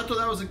I thought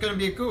that was going to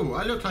be a ghoul.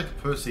 I look like a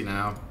pussy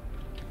now.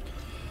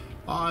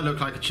 I look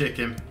like a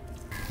chicken.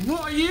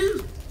 What are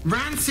you?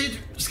 Rancid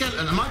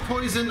skeleton. Am I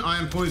poisoned? I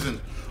am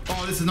poisoned.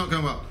 Oh, this is not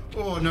going well.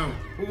 Oh, no.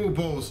 Oh,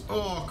 balls.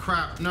 Oh,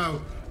 crap.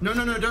 No. No,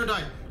 no, no. Don't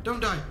die. Don't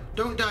die.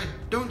 Don't die.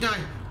 Don't die.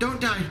 Don't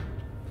die.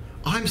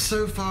 I'm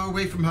so far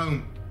away from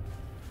home.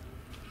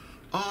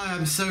 I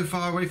am so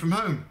far away from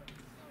home.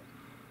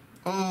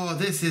 Oh,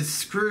 this is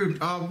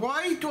screwed.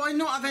 Why do I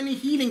not have any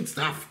healing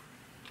stuff?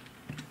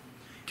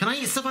 Can I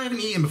eat stuff I haven't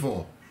eaten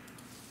before?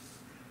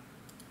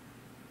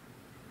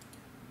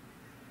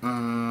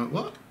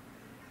 What?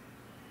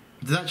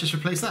 Did that just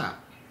replace that?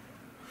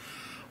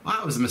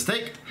 That was a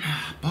mistake.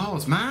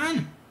 Balls,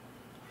 man.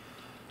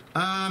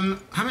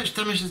 How much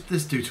damage does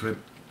this do to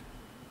him?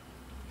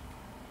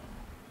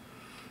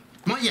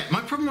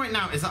 My problem right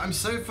now is that I'm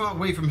so far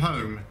away from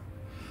home.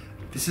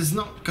 This is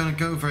not going to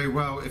go very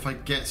well if I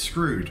get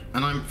screwed.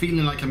 And I'm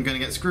feeling like I'm going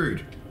to get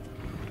screwed.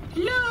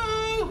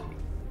 Hello?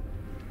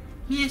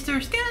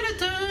 Mr.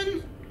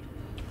 Skeleton?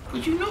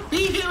 Could you not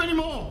be here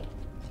anymore?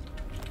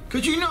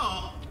 Could you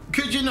not?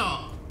 Could you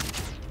not?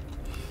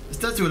 This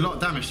does do a lot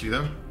of damage to you,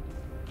 though.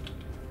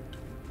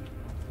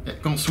 Yeah,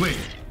 go on, swing.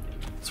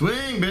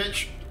 Swing,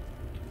 bitch.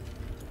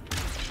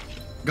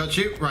 Got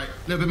you. Right,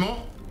 a little bit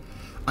more.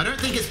 I don't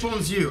think it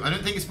spawns you. I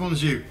don't think it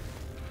spawns you.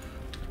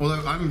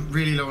 Although I'm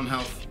really low on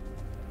health.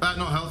 Not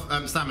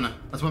health, stamina.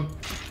 That's one.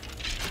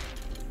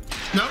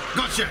 No,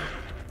 gotcha.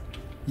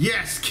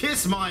 Yes,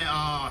 kiss my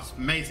ass,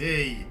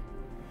 matey.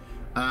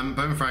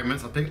 Bone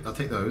fragments. I'll take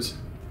those.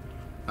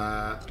 Did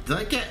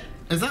I get?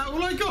 Is that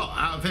all I got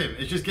out of him?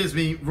 It just gives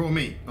me raw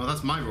meat. Oh,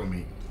 that's my raw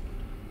meat.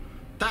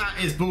 That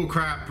is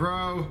bullcrap,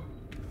 bro.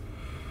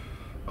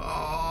 Oh,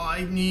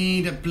 I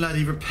need a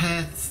bloody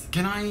repair.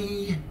 Can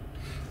I?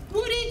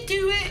 Would it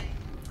do it?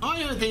 I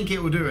don't think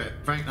it will do it.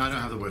 Frank, I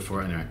don't have the wood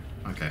for it anyway.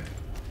 Okay.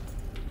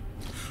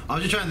 I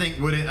was just trying to think,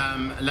 would it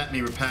let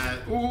me repair?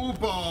 Ooh,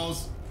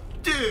 balls.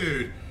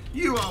 Dude,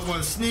 you are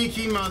one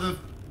sneaky mother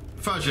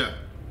fudger.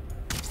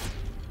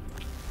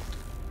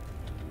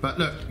 But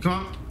look, come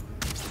on.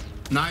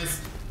 Nice.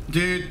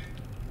 Dude.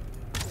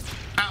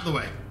 Out of the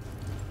way.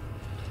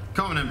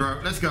 Come on then, bro.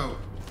 Let's go.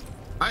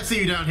 I see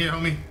you down here,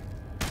 homie.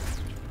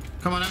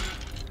 Come on in.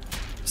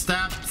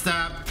 Stab,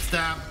 stab,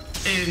 stab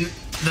in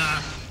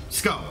the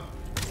skull.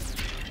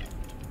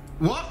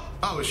 What?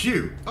 Oh, it's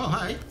you. Oh,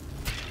 hi.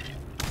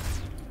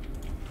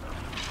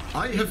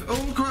 I have...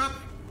 Oh, crap.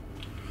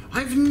 I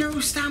have no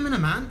stamina,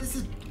 man. This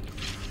is...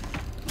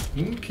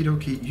 Okie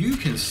dokie. You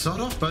can sod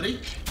off,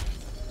 buddy.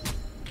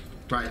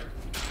 Right.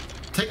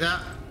 Take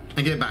that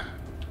and get it back.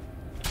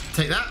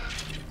 Take that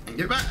and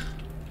get it back.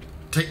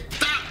 Take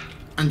that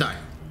and die.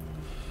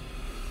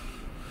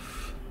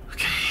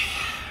 Okay.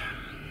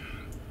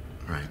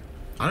 Right.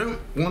 I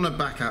don't want to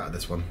back out of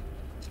this one.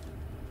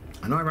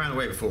 I know I ran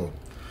away before.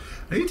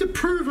 I need to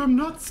prove I'm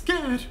not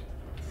scared.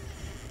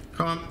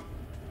 Come on.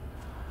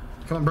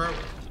 Come on, bro. I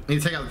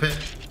need to take out the pit.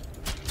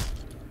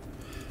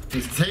 I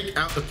need to take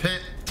out the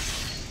pit.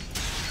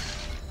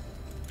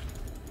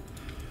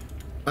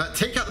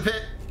 Take out the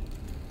pit.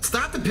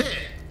 Stab the pit.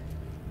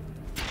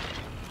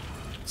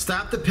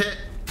 Stab the pit.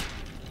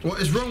 What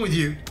is wrong with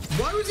you?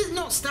 Why was it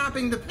not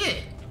stabbing the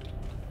pit?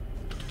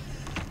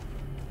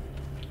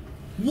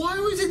 Why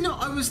was it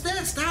not? I was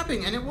there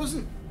stabbing and it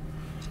wasn't.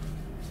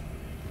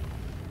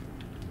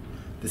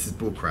 This is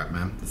bullcrap,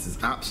 man. This is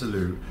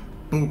absolute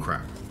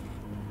bullcrap.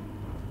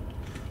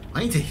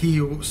 I need to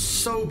heal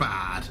so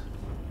bad.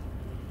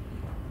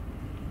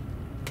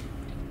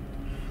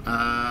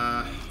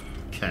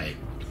 Okay.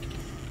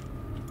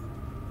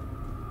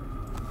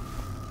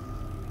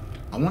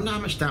 wonder how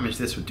much damage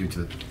this would do to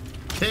the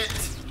pit.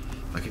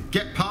 If I could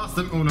get past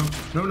them. Oh no.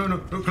 No, no,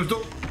 no. No, close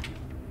door.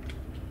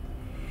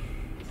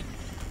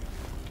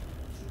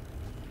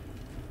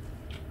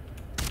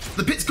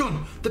 The pit's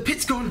gone. The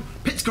pit's gone.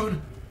 Pit's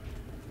gone.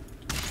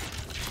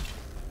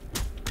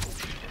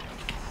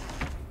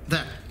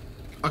 There.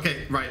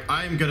 Okay, right.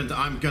 I'm gonna die.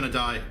 I'm gonna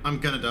die. I'm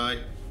gonna die.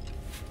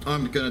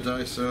 I'm gonna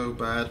die so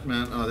bad,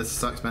 man. Oh, this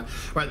sucks, man.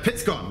 Right, the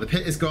pit's gone. The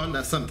pit is gone.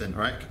 That's something,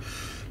 right?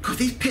 God,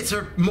 these pits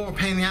are more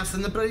pain in the ass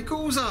than the bloody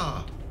ghouls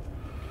are.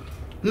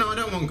 No, I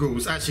don't want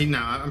ghouls. Actually, no,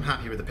 I'm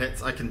happy with the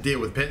pits. I can deal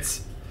with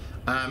pits.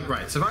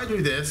 Right, so if I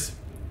do this,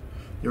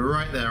 you're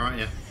right there, aren't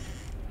you?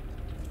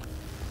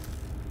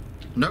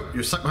 Nope,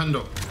 you're stuck behind the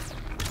door.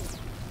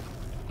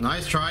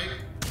 Nice try.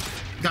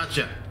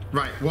 Gotcha.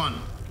 Right, one.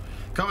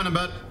 Come on,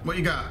 bud. What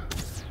you got?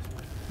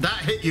 That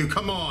hit you.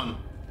 Come on.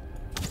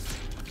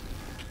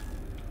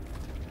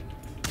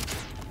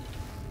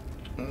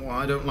 Oh,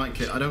 I don't like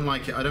it. I don't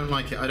like it. I don't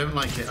like it. I don't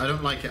like it. I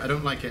don't like it. I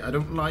don't like it. I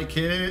don't like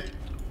it.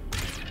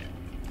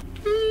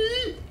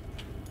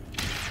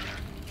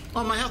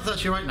 Oh, my health is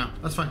actually right now.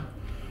 That's fine.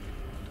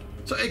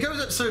 So it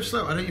goes up so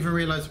slow. I don't even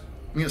realize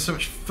I get so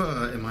much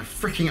fur in my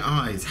freaking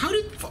eyes. How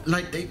did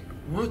like they?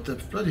 What the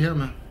bloody hell,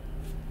 man?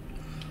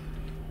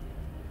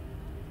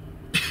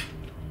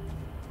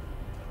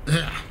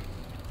 Yeah.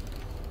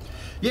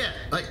 Yeah.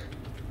 Like,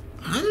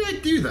 how did I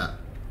do that?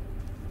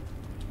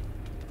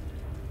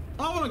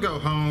 I want to go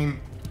home.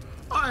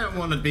 I don't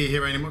want to be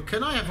here anymore.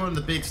 Can I have one of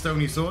the big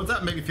stony swords?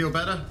 That make me feel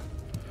better.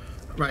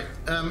 Right,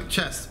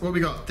 chest. What we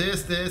got?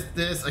 This.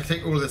 I can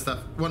take all of this stuff.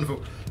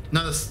 Wonderful.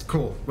 Another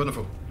core.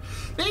 Wonderful.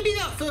 Maybe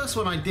that first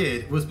one I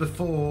did was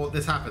before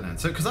this happened then.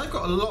 So, because I've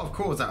got a lot of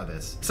cores out of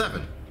this.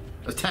 7.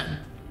 There's 10.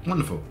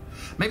 Wonderful.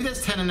 Maybe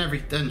there's 10 in every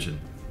dungeon.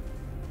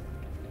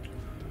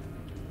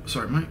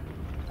 Sorry, mate.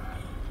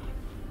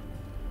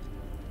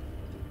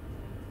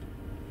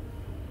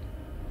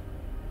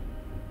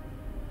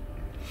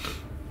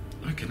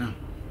 Okay, now.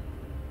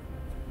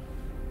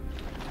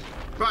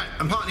 Right,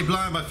 I'm partly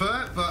blind by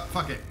fur, but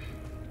fuck it.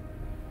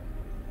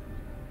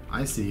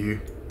 I see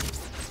you.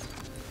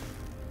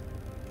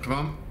 Come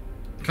on.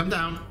 Come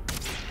down.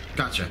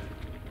 Gotcha.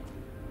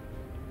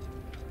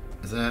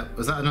 Was that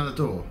another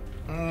door?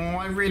 Oh,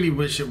 I really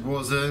wish it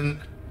wasn't.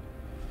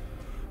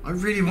 I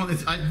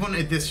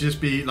wanted this to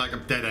just be like a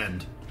dead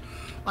end.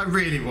 I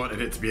really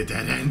wanted it to be a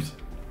dead end.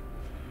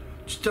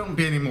 Just don't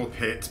be any more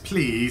pits.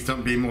 Please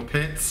don't be more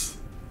pits.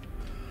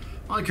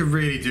 I could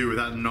really do with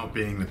that not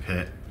being the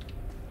pit.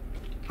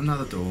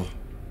 Another door.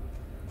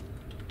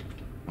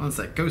 One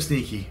sec. Go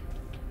sneaky.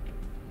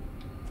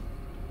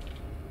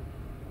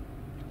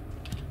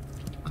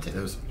 I'll take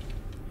those.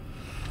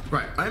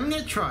 Right, I'm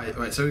gonna try.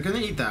 Right, so we're gonna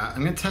eat that.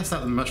 I'm gonna test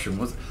out the mushroom.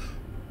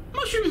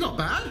 Mushroom's not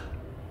bad.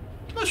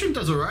 Mushroom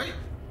does alright.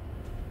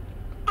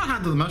 I'll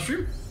handle the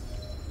mushroom.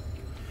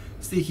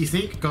 Sneaky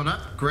sneak, gone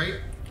up. Great.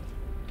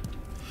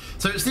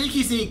 So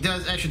sneaky sneak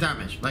does extra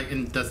damage, like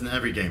does in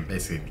every game,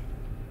 basically.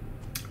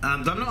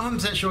 I'm not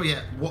 100% sure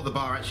yet what the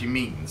bar actually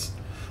means.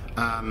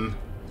 And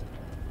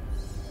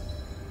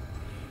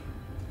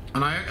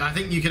I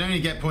think you can only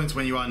get points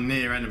when you are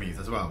near enemies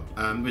as well,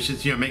 which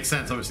is, you know, makes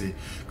sense obviously,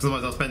 because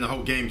otherwise I'll spend the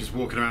whole game just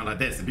walking around like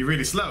this. It'd be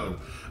really slow.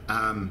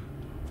 No,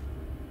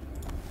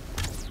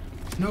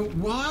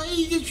 why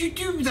did you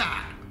do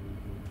that?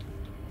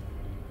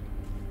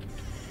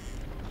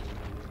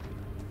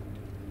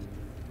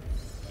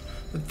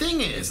 The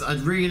thing is, I'd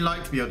really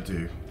like to be able to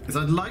do is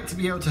I'd like to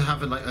be able to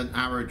have like an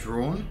arrow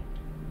drawn.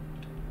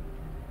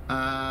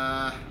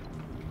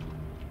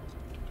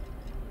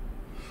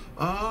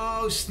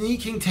 Oh,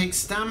 sneaking takes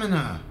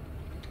stamina.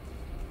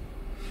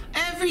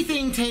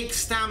 Everything takes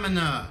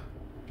stamina.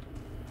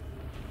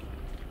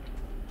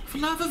 For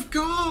the love of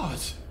God.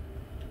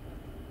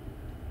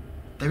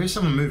 There is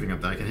someone moving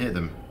up there. I can hear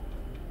them.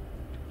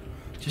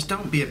 Just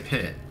don't be a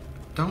pit.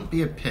 Don't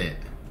be a pit.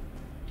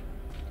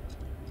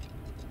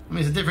 I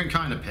mean, it's a different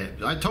kind of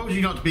pit. I told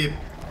you not to be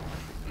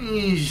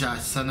a...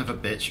 son of a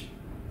bitch.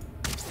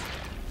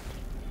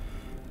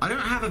 I don't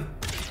have a...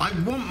 I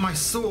want my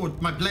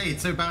sword, my blade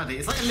so badly.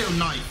 It's like a little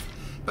knife,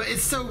 but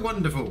it's so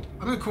wonderful.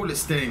 I'm going to call it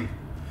Sting.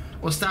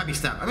 Or Stabby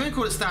Stab. I'm going to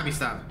call it Stabby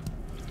Stab.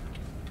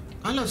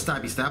 I love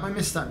Stabby Stab. I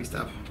miss Stabby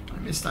Stab. I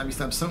miss Stabby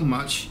Stab so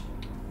much.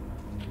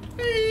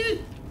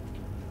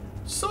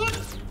 Sword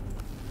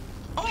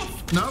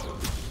off. No.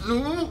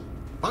 No.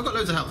 I've got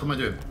loads of health. What am I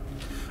doing?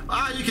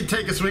 Ah, you can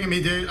take a swing at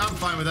me, dude. I'm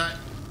fine with that.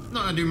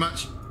 Not going to do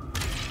much.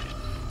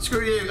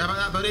 Screw you. How about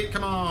that, buddy?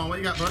 Come on. What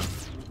you got, bud?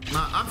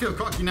 Nah, I feel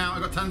cocky now. I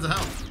got tons of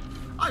health.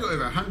 I got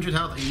over 100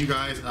 health and you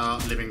guys are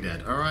living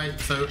dead. Alright?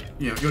 So,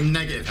 you know, you're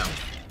negative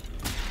health.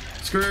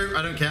 Screw.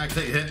 I don't care. I can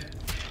take the hit.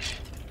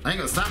 I ain't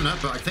got stamina,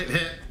 but I can take the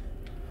hit.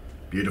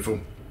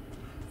 Beautiful.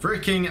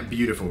 Freaking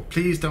beautiful.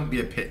 Please don't be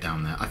a pit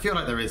down there. I feel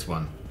like there is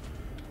one.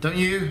 Don't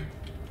you?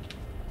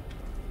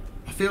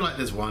 I feel like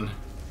there's one.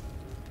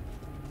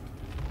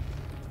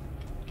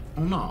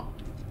 Or not?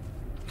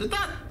 Did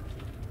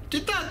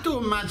that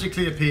door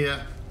magically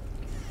appear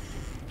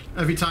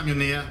every time you're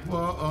near?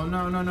 Whoa, oh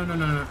no, no, no, no,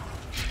 no, no.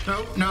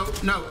 No, no,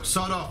 no,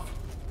 sod off.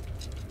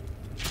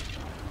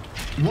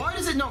 Why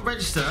does it not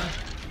register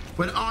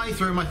when I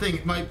throw my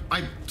thing,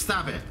 I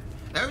stab it?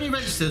 It only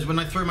registers when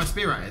I throw my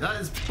spear at it.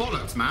 That is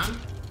bollocks, man.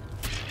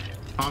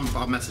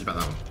 I'll message about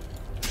that one.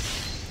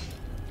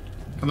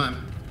 Come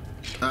on.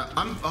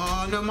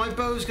 Oh no, my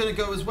bow's gonna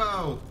go as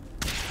well.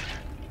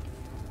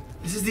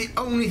 This is the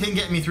only thing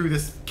getting me through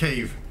this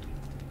cave.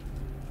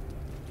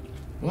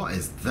 What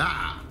is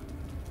that?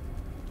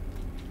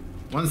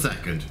 1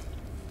 second.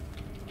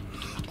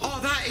 Oh,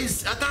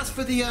 that's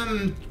for the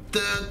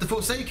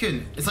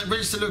Forsaken. It's like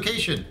register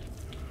location.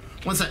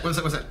 One sec. Right,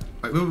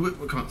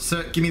 come on,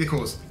 sir, give me the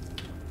cores.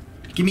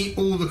 Give me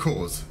all the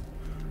cores.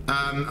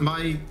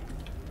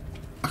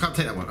 I can't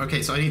take that one.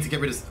 Okay, so I need to get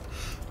rid of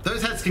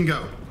those heads. Can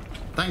go.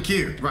 Thank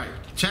you. Right,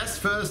 chest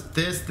first.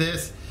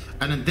 This,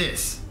 and then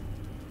this.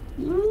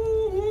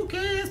 Ooh,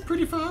 okay, that's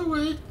pretty far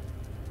away.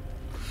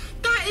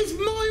 That is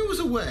miles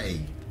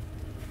away.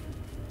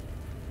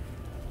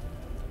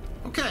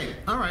 Okay,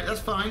 all right,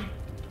 that's fine.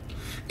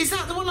 Is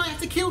that the one I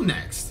have to kill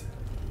next?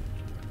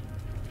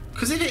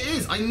 Because if it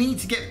is, I need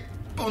to get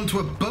onto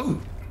a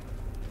boat.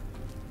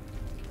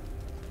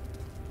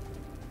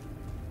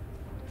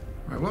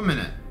 Right, 1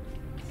 minute.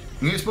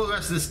 I'm gonna explore the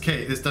rest of this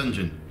cave, this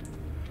dungeon,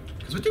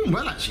 because we're doing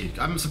well actually.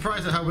 I'm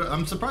surprised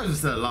we're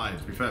still alive.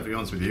 To be perfectly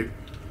honest with you,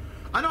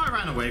 I know I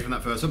ran away from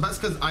that first one, but that's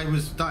because I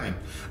was dying,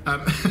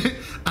 and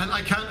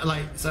I can't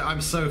so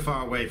I'm so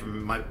far away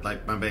from my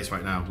base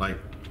right now. Like,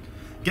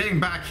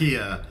 getting back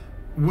here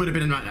would have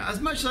been a nightmare. As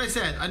much as I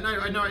said, I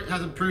know it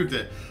hasn't proved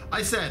it.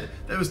 I said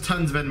there was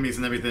tons of enemies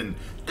and everything.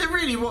 There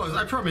really was,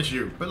 I promise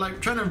you. But like,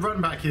 trying to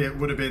run back here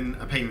would have been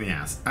a pain in the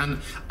ass. And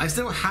I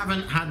still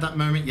haven't had that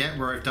moment yet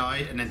where I've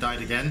died and then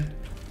died again.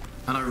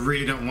 And I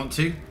really don't want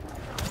to.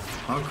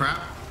 Oh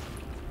crap.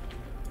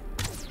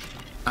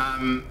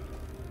 I'm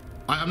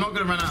not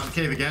gonna run out of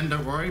the cave again,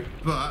 don't worry,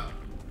 but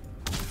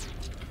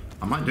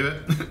I might do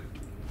it.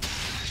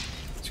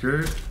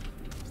 Screw.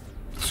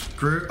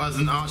 Oh, there's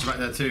an archer back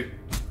there too.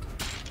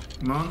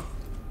 Come on.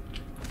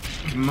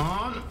 Come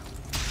on.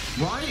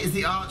 Why is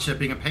the archer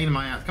being a pain in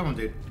my ass? Come on,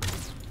 dude.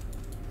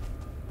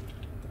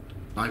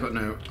 I got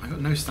no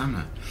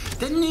stamina.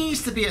 There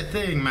needs to be a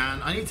thing,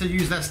 man. I need to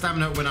use that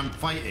stamina when I'm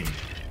fighting.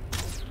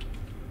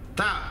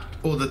 That,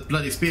 or the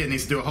bloody spear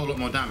needs to do a whole lot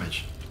more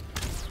damage.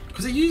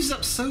 Because it uses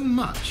up so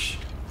much.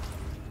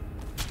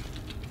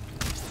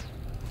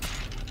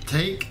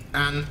 Take,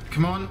 and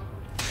come on.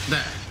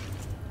 There.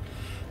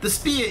 The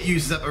spear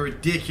uses up a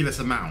ridiculous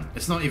amount.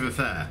 It's not even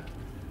fair.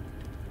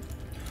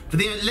 For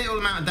the little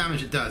amount of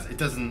damage it does,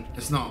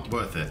 it's not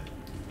worth it.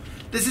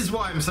 This is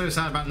why I'm so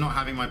sad about not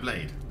having my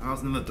blade. I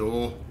was in the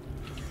door.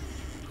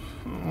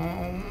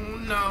 Oh,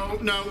 no,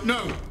 no,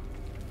 no.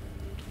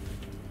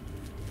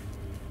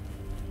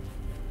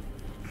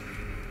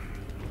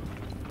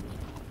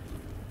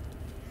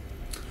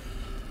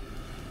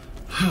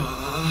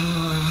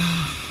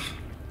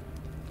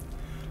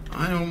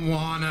 I don't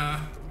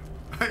wanna.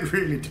 I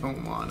really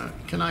don't wanna.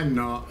 Can I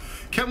not?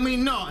 Can we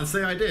not and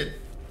say I did?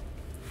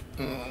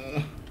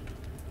 Oh.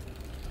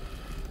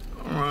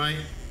 Alright.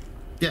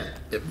 Yeah,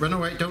 run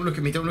away. Don't look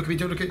at me. Don't look at me.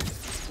 Don't look at me.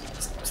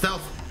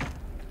 Stealth.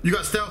 You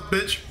got stealth,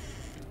 bitch.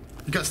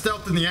 You got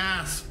stealth in the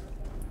ass.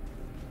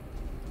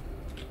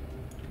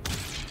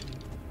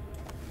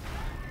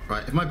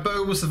 Right, if my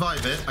bow will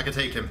survive it, I can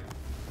take him.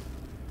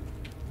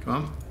 Come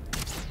on.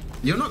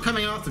 You're not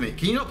coming after me.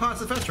 Can you not pass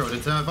the fetch rod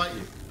until I bite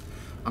you?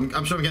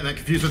 I'm sure I'm getting that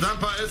confused with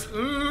vampires.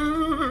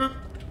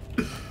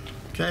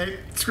 Okay,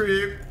 screw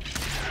you.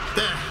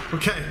 There,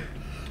 okay.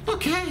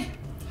 Okay.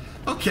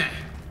 Okay.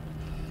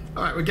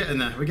 Alright, we're getting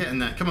there. We're getting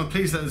there. Come on,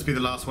 please let this be the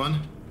last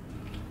one.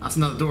 That's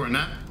another door in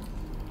that.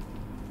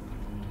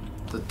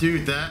 The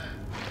dude there.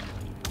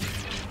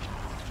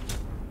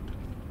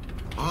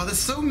 Oh, there's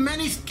so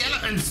many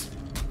skeletons.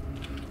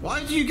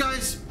 Why do you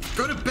guys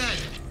go to bed?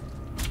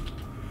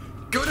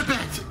 Go to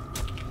bed.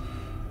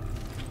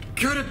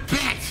 Go to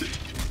bed.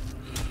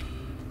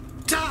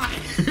 Die.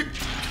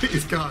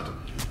 Please, God.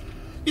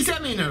 You see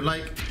what I mean, though?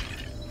 Like,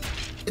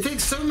 it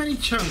takes so many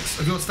chunks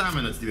of your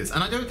stamina to do this,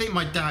 and I don't think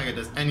my dagger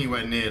does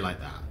anywhere near like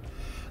that.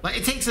 Like,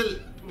 it takes a...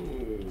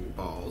 Ooh,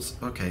 balls.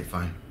 Okay,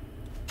 fine.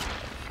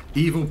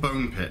 Evil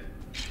bone pit.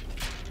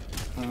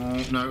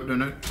 Oh, no, no,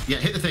 no. Yeah,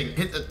 hit the thing.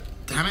 Hit the...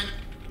 Damn it.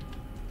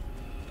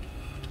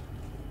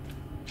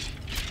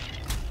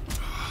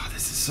 Oh,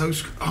 this is so...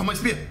 Oh, my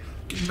spear.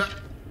 Get back.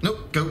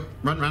 Nope, go.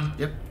 Run, run.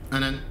 Yep.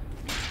 And then...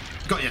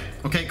 Got you.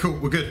 Okay, cool.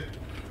 We're good.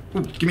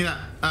 Ooh, give me that.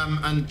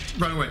 And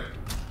run away.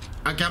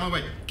 Get out of my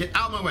way. Get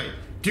out of my way.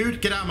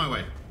 Dude, get out of my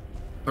way.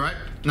 Alright?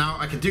 Now,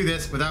 I can do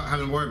this without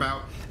having to worry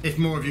about if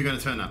more of you are going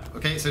to turn up.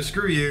 Okay? So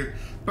screw you.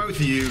 Both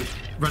of you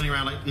running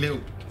around like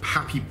little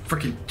happy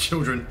freaking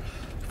children.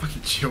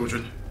 Fucking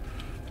children.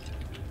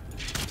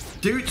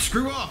 Dude,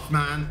 screw off,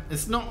 man.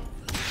 It's not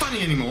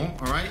funny anymore,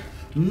 alright?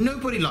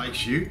 Nobody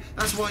likes you.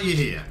 That's why you're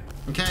here.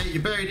 Okay?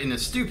 You're buried in a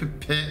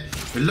stupid pit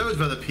with loads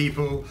of other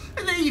people.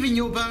 And they're even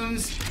your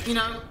bones. You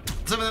know,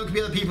 some of them could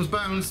be other people's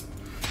bones.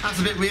 That's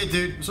a bit weird,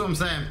 dude. That's what I'm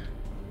saying.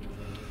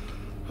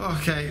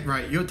 Okay,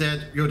 right. You're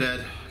dead. You're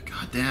dead.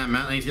 God damn,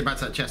 man. I need to get back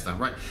to that chest now.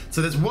 Right.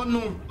 So there's one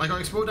more. I got to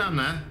explore down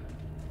there.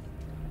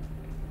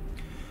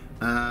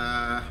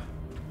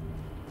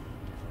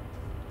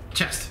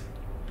 Chest.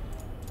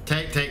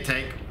 Take.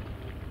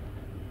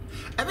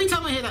 Every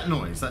time I hear that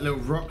noise, that little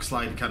rock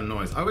slide kind of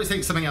noise, I always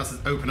think something else has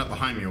opened up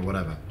behind me or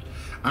whatever.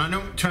 And I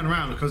don't turn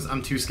around because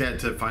I'm too scared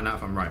to find out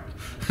if I'm right.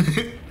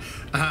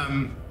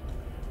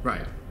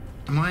 Right.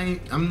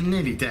 I'm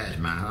nearly dead,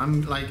 man.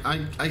 I'm like,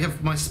 I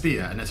have my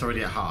spear and it's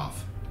already at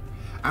half.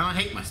 And I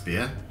hate my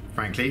spear,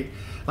 frankly.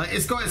 Like,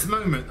 it's got its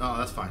moment. Oh,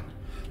 that's fine.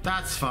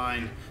 That's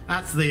fine.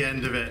 That's the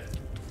end of it.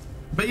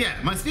 But yeah,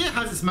 my spear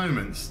has its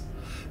moments.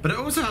 But it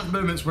also has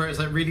moments where it's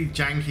like really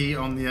janky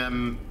on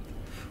the,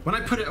 when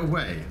I put it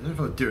away. I don't know if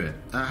I'll do it.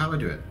 How do I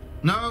do it?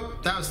 No,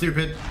 that was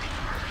stupid.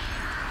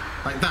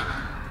 Like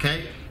that,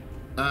 okay?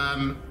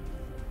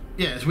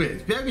 Yeah, it's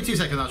weird. Give me 2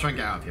 seconds, I'll try and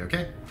get out of here,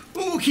 okay?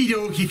 Okie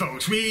dokie,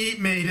 folks, we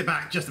made it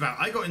back just about.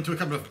 I got into a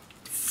couple of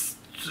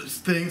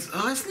things.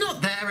 Oh, it's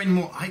not there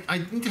anymore.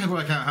 I need to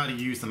work out how to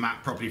use the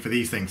map properly for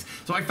these things.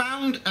 So I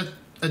found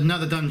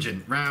another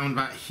dungeon round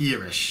about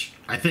here-ish,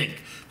 I think.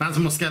 Found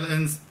some more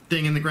skeletons,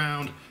 ding in the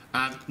ground.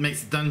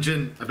 Makes a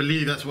dungeon. I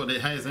believe that's what it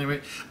has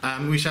anyway.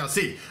 We shall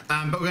see.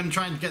 But we're going to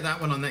try and get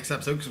that one on the next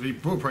episode because we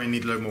will probably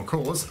need a load more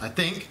cores, I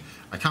think.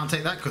 I can't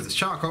take that because it's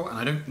charcoal and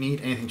I don't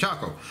need anything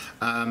charcoal.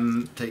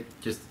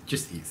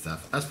 Just eat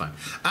stuff. That's fine.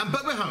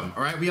 But we're home,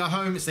 all right? We are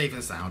home, safe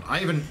and sound. I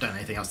haven't done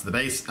anything else to the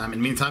base. In the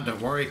meantime,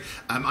 don't worry.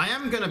 I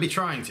am going to be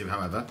trying to,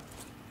 however.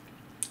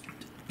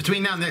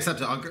 Between now and the next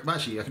episode,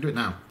 actually, I can do it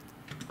now.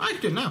 I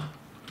can do it now.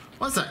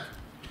 1 sec.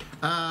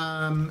 Put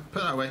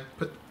that away.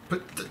 Put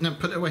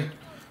it away.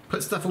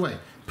 Put stuff away.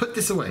 Put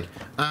this away.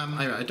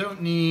 I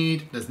don't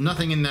need... There's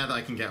nothing in there that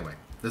I can get away.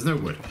 There's no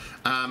wood.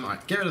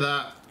 Alright, get rid of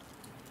that.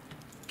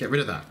 Get rid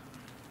of that.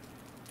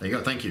 There you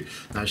go, thank you.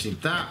 Now I just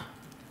need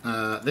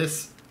that.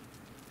 This.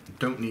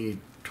 Don't need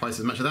twice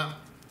as much of that.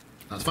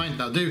 That's fine,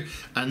 that'll do.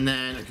 And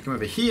then I can come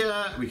over here.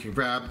 We can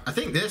grab, I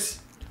think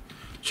this.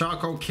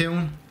 Charcoal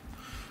kiln.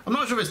 I'm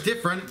not sure if it's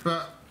different,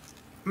 but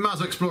might as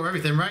well explore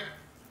everything, right?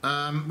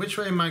 Which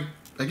way am I?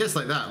 I guess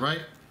like that,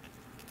 right?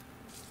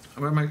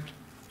 Where am I?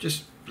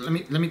 Just... Let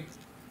me.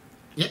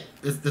 Yeah,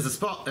 there's a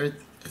spot. There.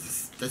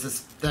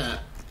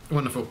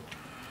 Wonderful.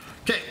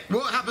 Okay,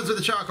 what happens with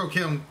the charcoal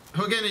kiln?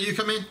 Who again? Are you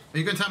coming? Are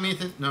you going to tell me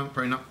anything? No,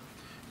 probably not.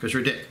 Because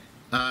you're a dick.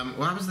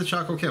 What happens to the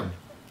charcoal kiln?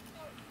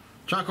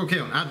 Charcoal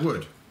kiln. Add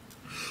wood.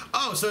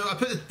 Oh, so I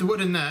put the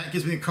wood in there. It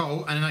gives me the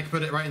coal, and then I can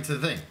put it right into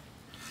the thing.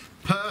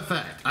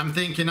 Perfect. I'm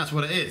thinking that's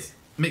what it is.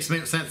 Makes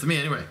sense to me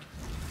anyway.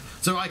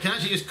 So I can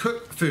actually just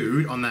cook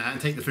food on there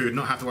and take the food and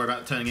not have to worry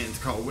about turning it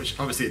into coal, which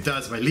obviously it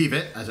does if I leave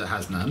it, as it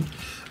has none.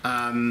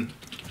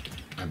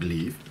 I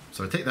believe.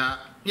 So I take that.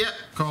 Yep,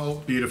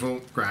 coal, beautiful,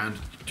 grand,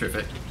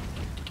 terrific,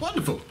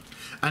 wonderful.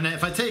 And then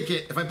if I take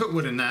it, if I put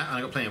wood in there, and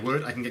I got plenty of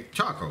wood, I can get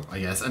charcoal, I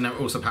guess, and then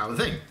also power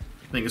the thing.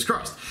 Fingers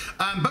crossed.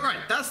 But right,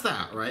 that's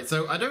that, right?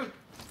 So I don't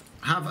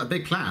have a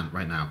big plan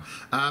right now.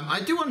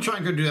 I do want to try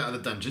and go do that other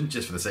dungeon,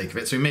 just for the sake of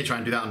it, so we may try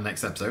and do that on the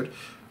next episode.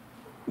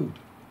 Ooh.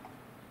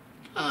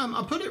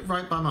 I'll put it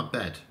right by my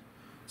bed,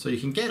 so you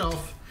can get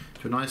off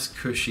to a nice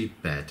cushy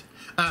bed.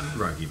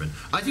 Rug even.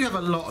 I do have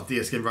a lot of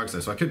deerskin rugs though,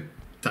 so I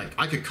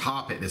could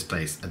carpet this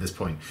place at this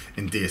point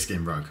in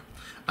deerskin rug.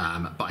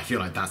 But I feel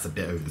like that's a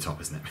bit over the top,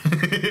 isn't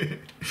it?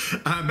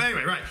 But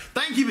anyway, right.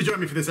 Thank you for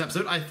joining me for this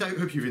episode. I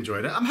hope you've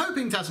enjoyed it. I'm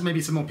hoping to have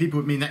maybe some more people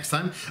with me next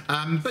time.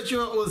 But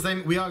you're all the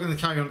same. We are going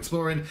to carry on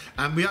exploring.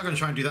 We are going to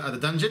try and do that other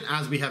dungeon,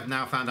 as we have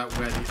now found out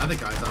where the other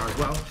guys are as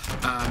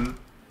well.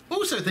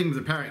 Also, a thing with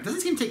repairing, it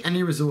doesn't seem to take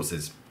any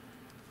resources.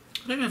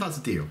 I don't know if that's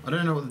a deal. I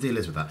don't know what the deal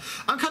is with that.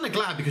 I'm kind of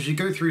glad because you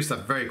go through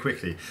stuff very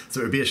quickly, so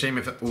it would be a shame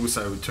if it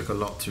also took a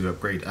lot to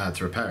upgrade,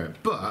 to repair it.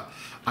 But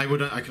I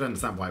could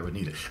understand why I would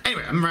need it.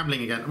 Anyway, I'm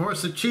rambling again. I'm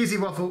also cheesy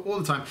waffle all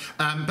the time.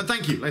 But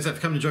thank you, like I said,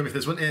 for coming to join me for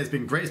this one. It has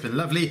been great. It's been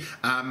lovely.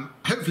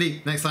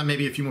 Hopefully next time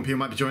maybe a few more people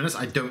might be joining us.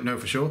 I don't know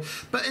for sure.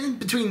 But in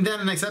between then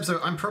and the next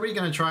episode, I'm probably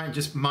going to try and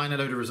just mine a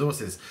load of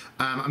resources.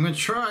 I'm going to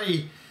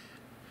try...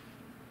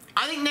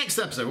 I think next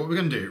episode, what we're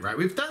going to do, right,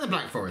 we've done the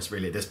Black Forest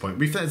really at this point.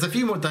 There's a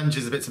few more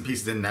dungeons, bits and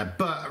pieces in there,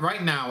 but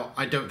right now,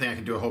 I don't think I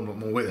can do a whole lot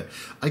more with it.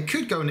 I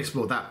could go and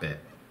explore that bit.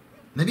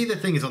 Maybe the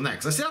thing is on there,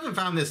 because I still haven't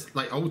found this,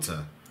 like,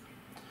 altar.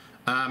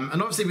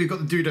 And obviously we've got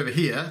the dude over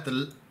here,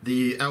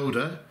 the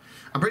Elder.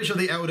 I'm pretty sure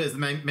the Elder is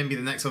maybe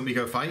the next one we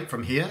go fight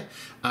from here.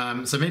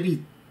 So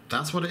maybe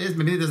that's what it is.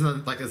 Maybe there's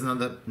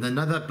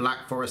another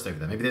Black Forest over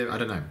there. Maybe I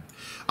don't know.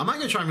 I might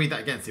go try and read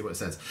that again, see what it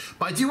says.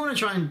 But I do want to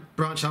try and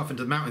branch off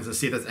into the mountains and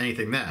see if there's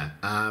anything there.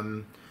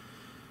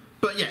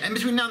 But yeah, in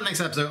between now and the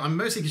next episode, I'm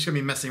mostly just going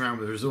to be messing around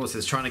with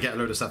resources, trying to get a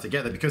load of stuff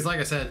together. Because like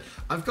I said,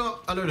 I've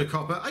got a load of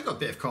copper. I got a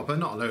bit of copper,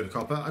 not a load of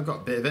copper. I've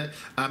got a bit of it.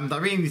 That I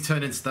really need to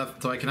turn into stuff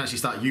so I can actually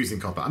start using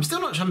copper. I'm still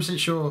not 100%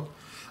 sure.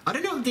 I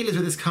don't know what the deal is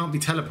with this can't be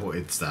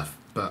teleported stuff,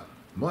 but...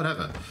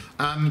 whatever.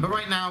 But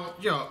right now,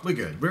 yeah, we're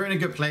good. We're in a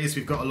good place.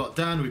 We've got a lot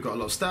done. We've got a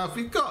lot of stuff.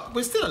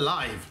 We're still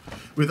alive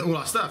with all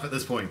our stuff at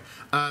this point,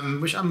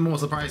 which I'm more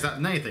surprised at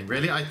than anything,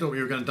 really. I thought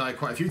we were going to die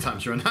quite a few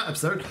times during that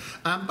episode,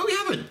 but we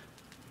haven't.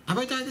 Have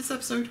I died this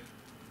episode?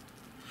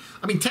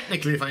 I mean,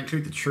 technically, if I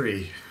include the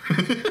tree.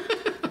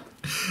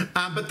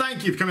 But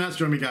thank you for coming out to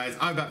join me, guys.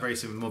 I'll be back very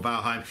soon with more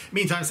Valheim.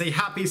 Meantime, stay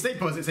happy, stay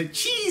positive, stay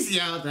cheesy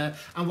out there.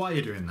 And while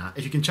you're doing that,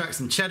 if you can chuck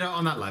some cheddar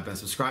on that like button,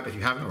 subscribe if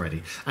you haven't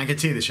already, and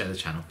continue to share the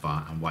channel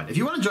far and wide. If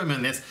you want to join me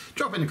on this,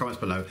 drop it in the comments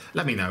below.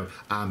 Let me know.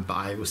 But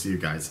I will see you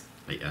guys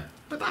later.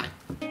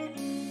 Bye-bye.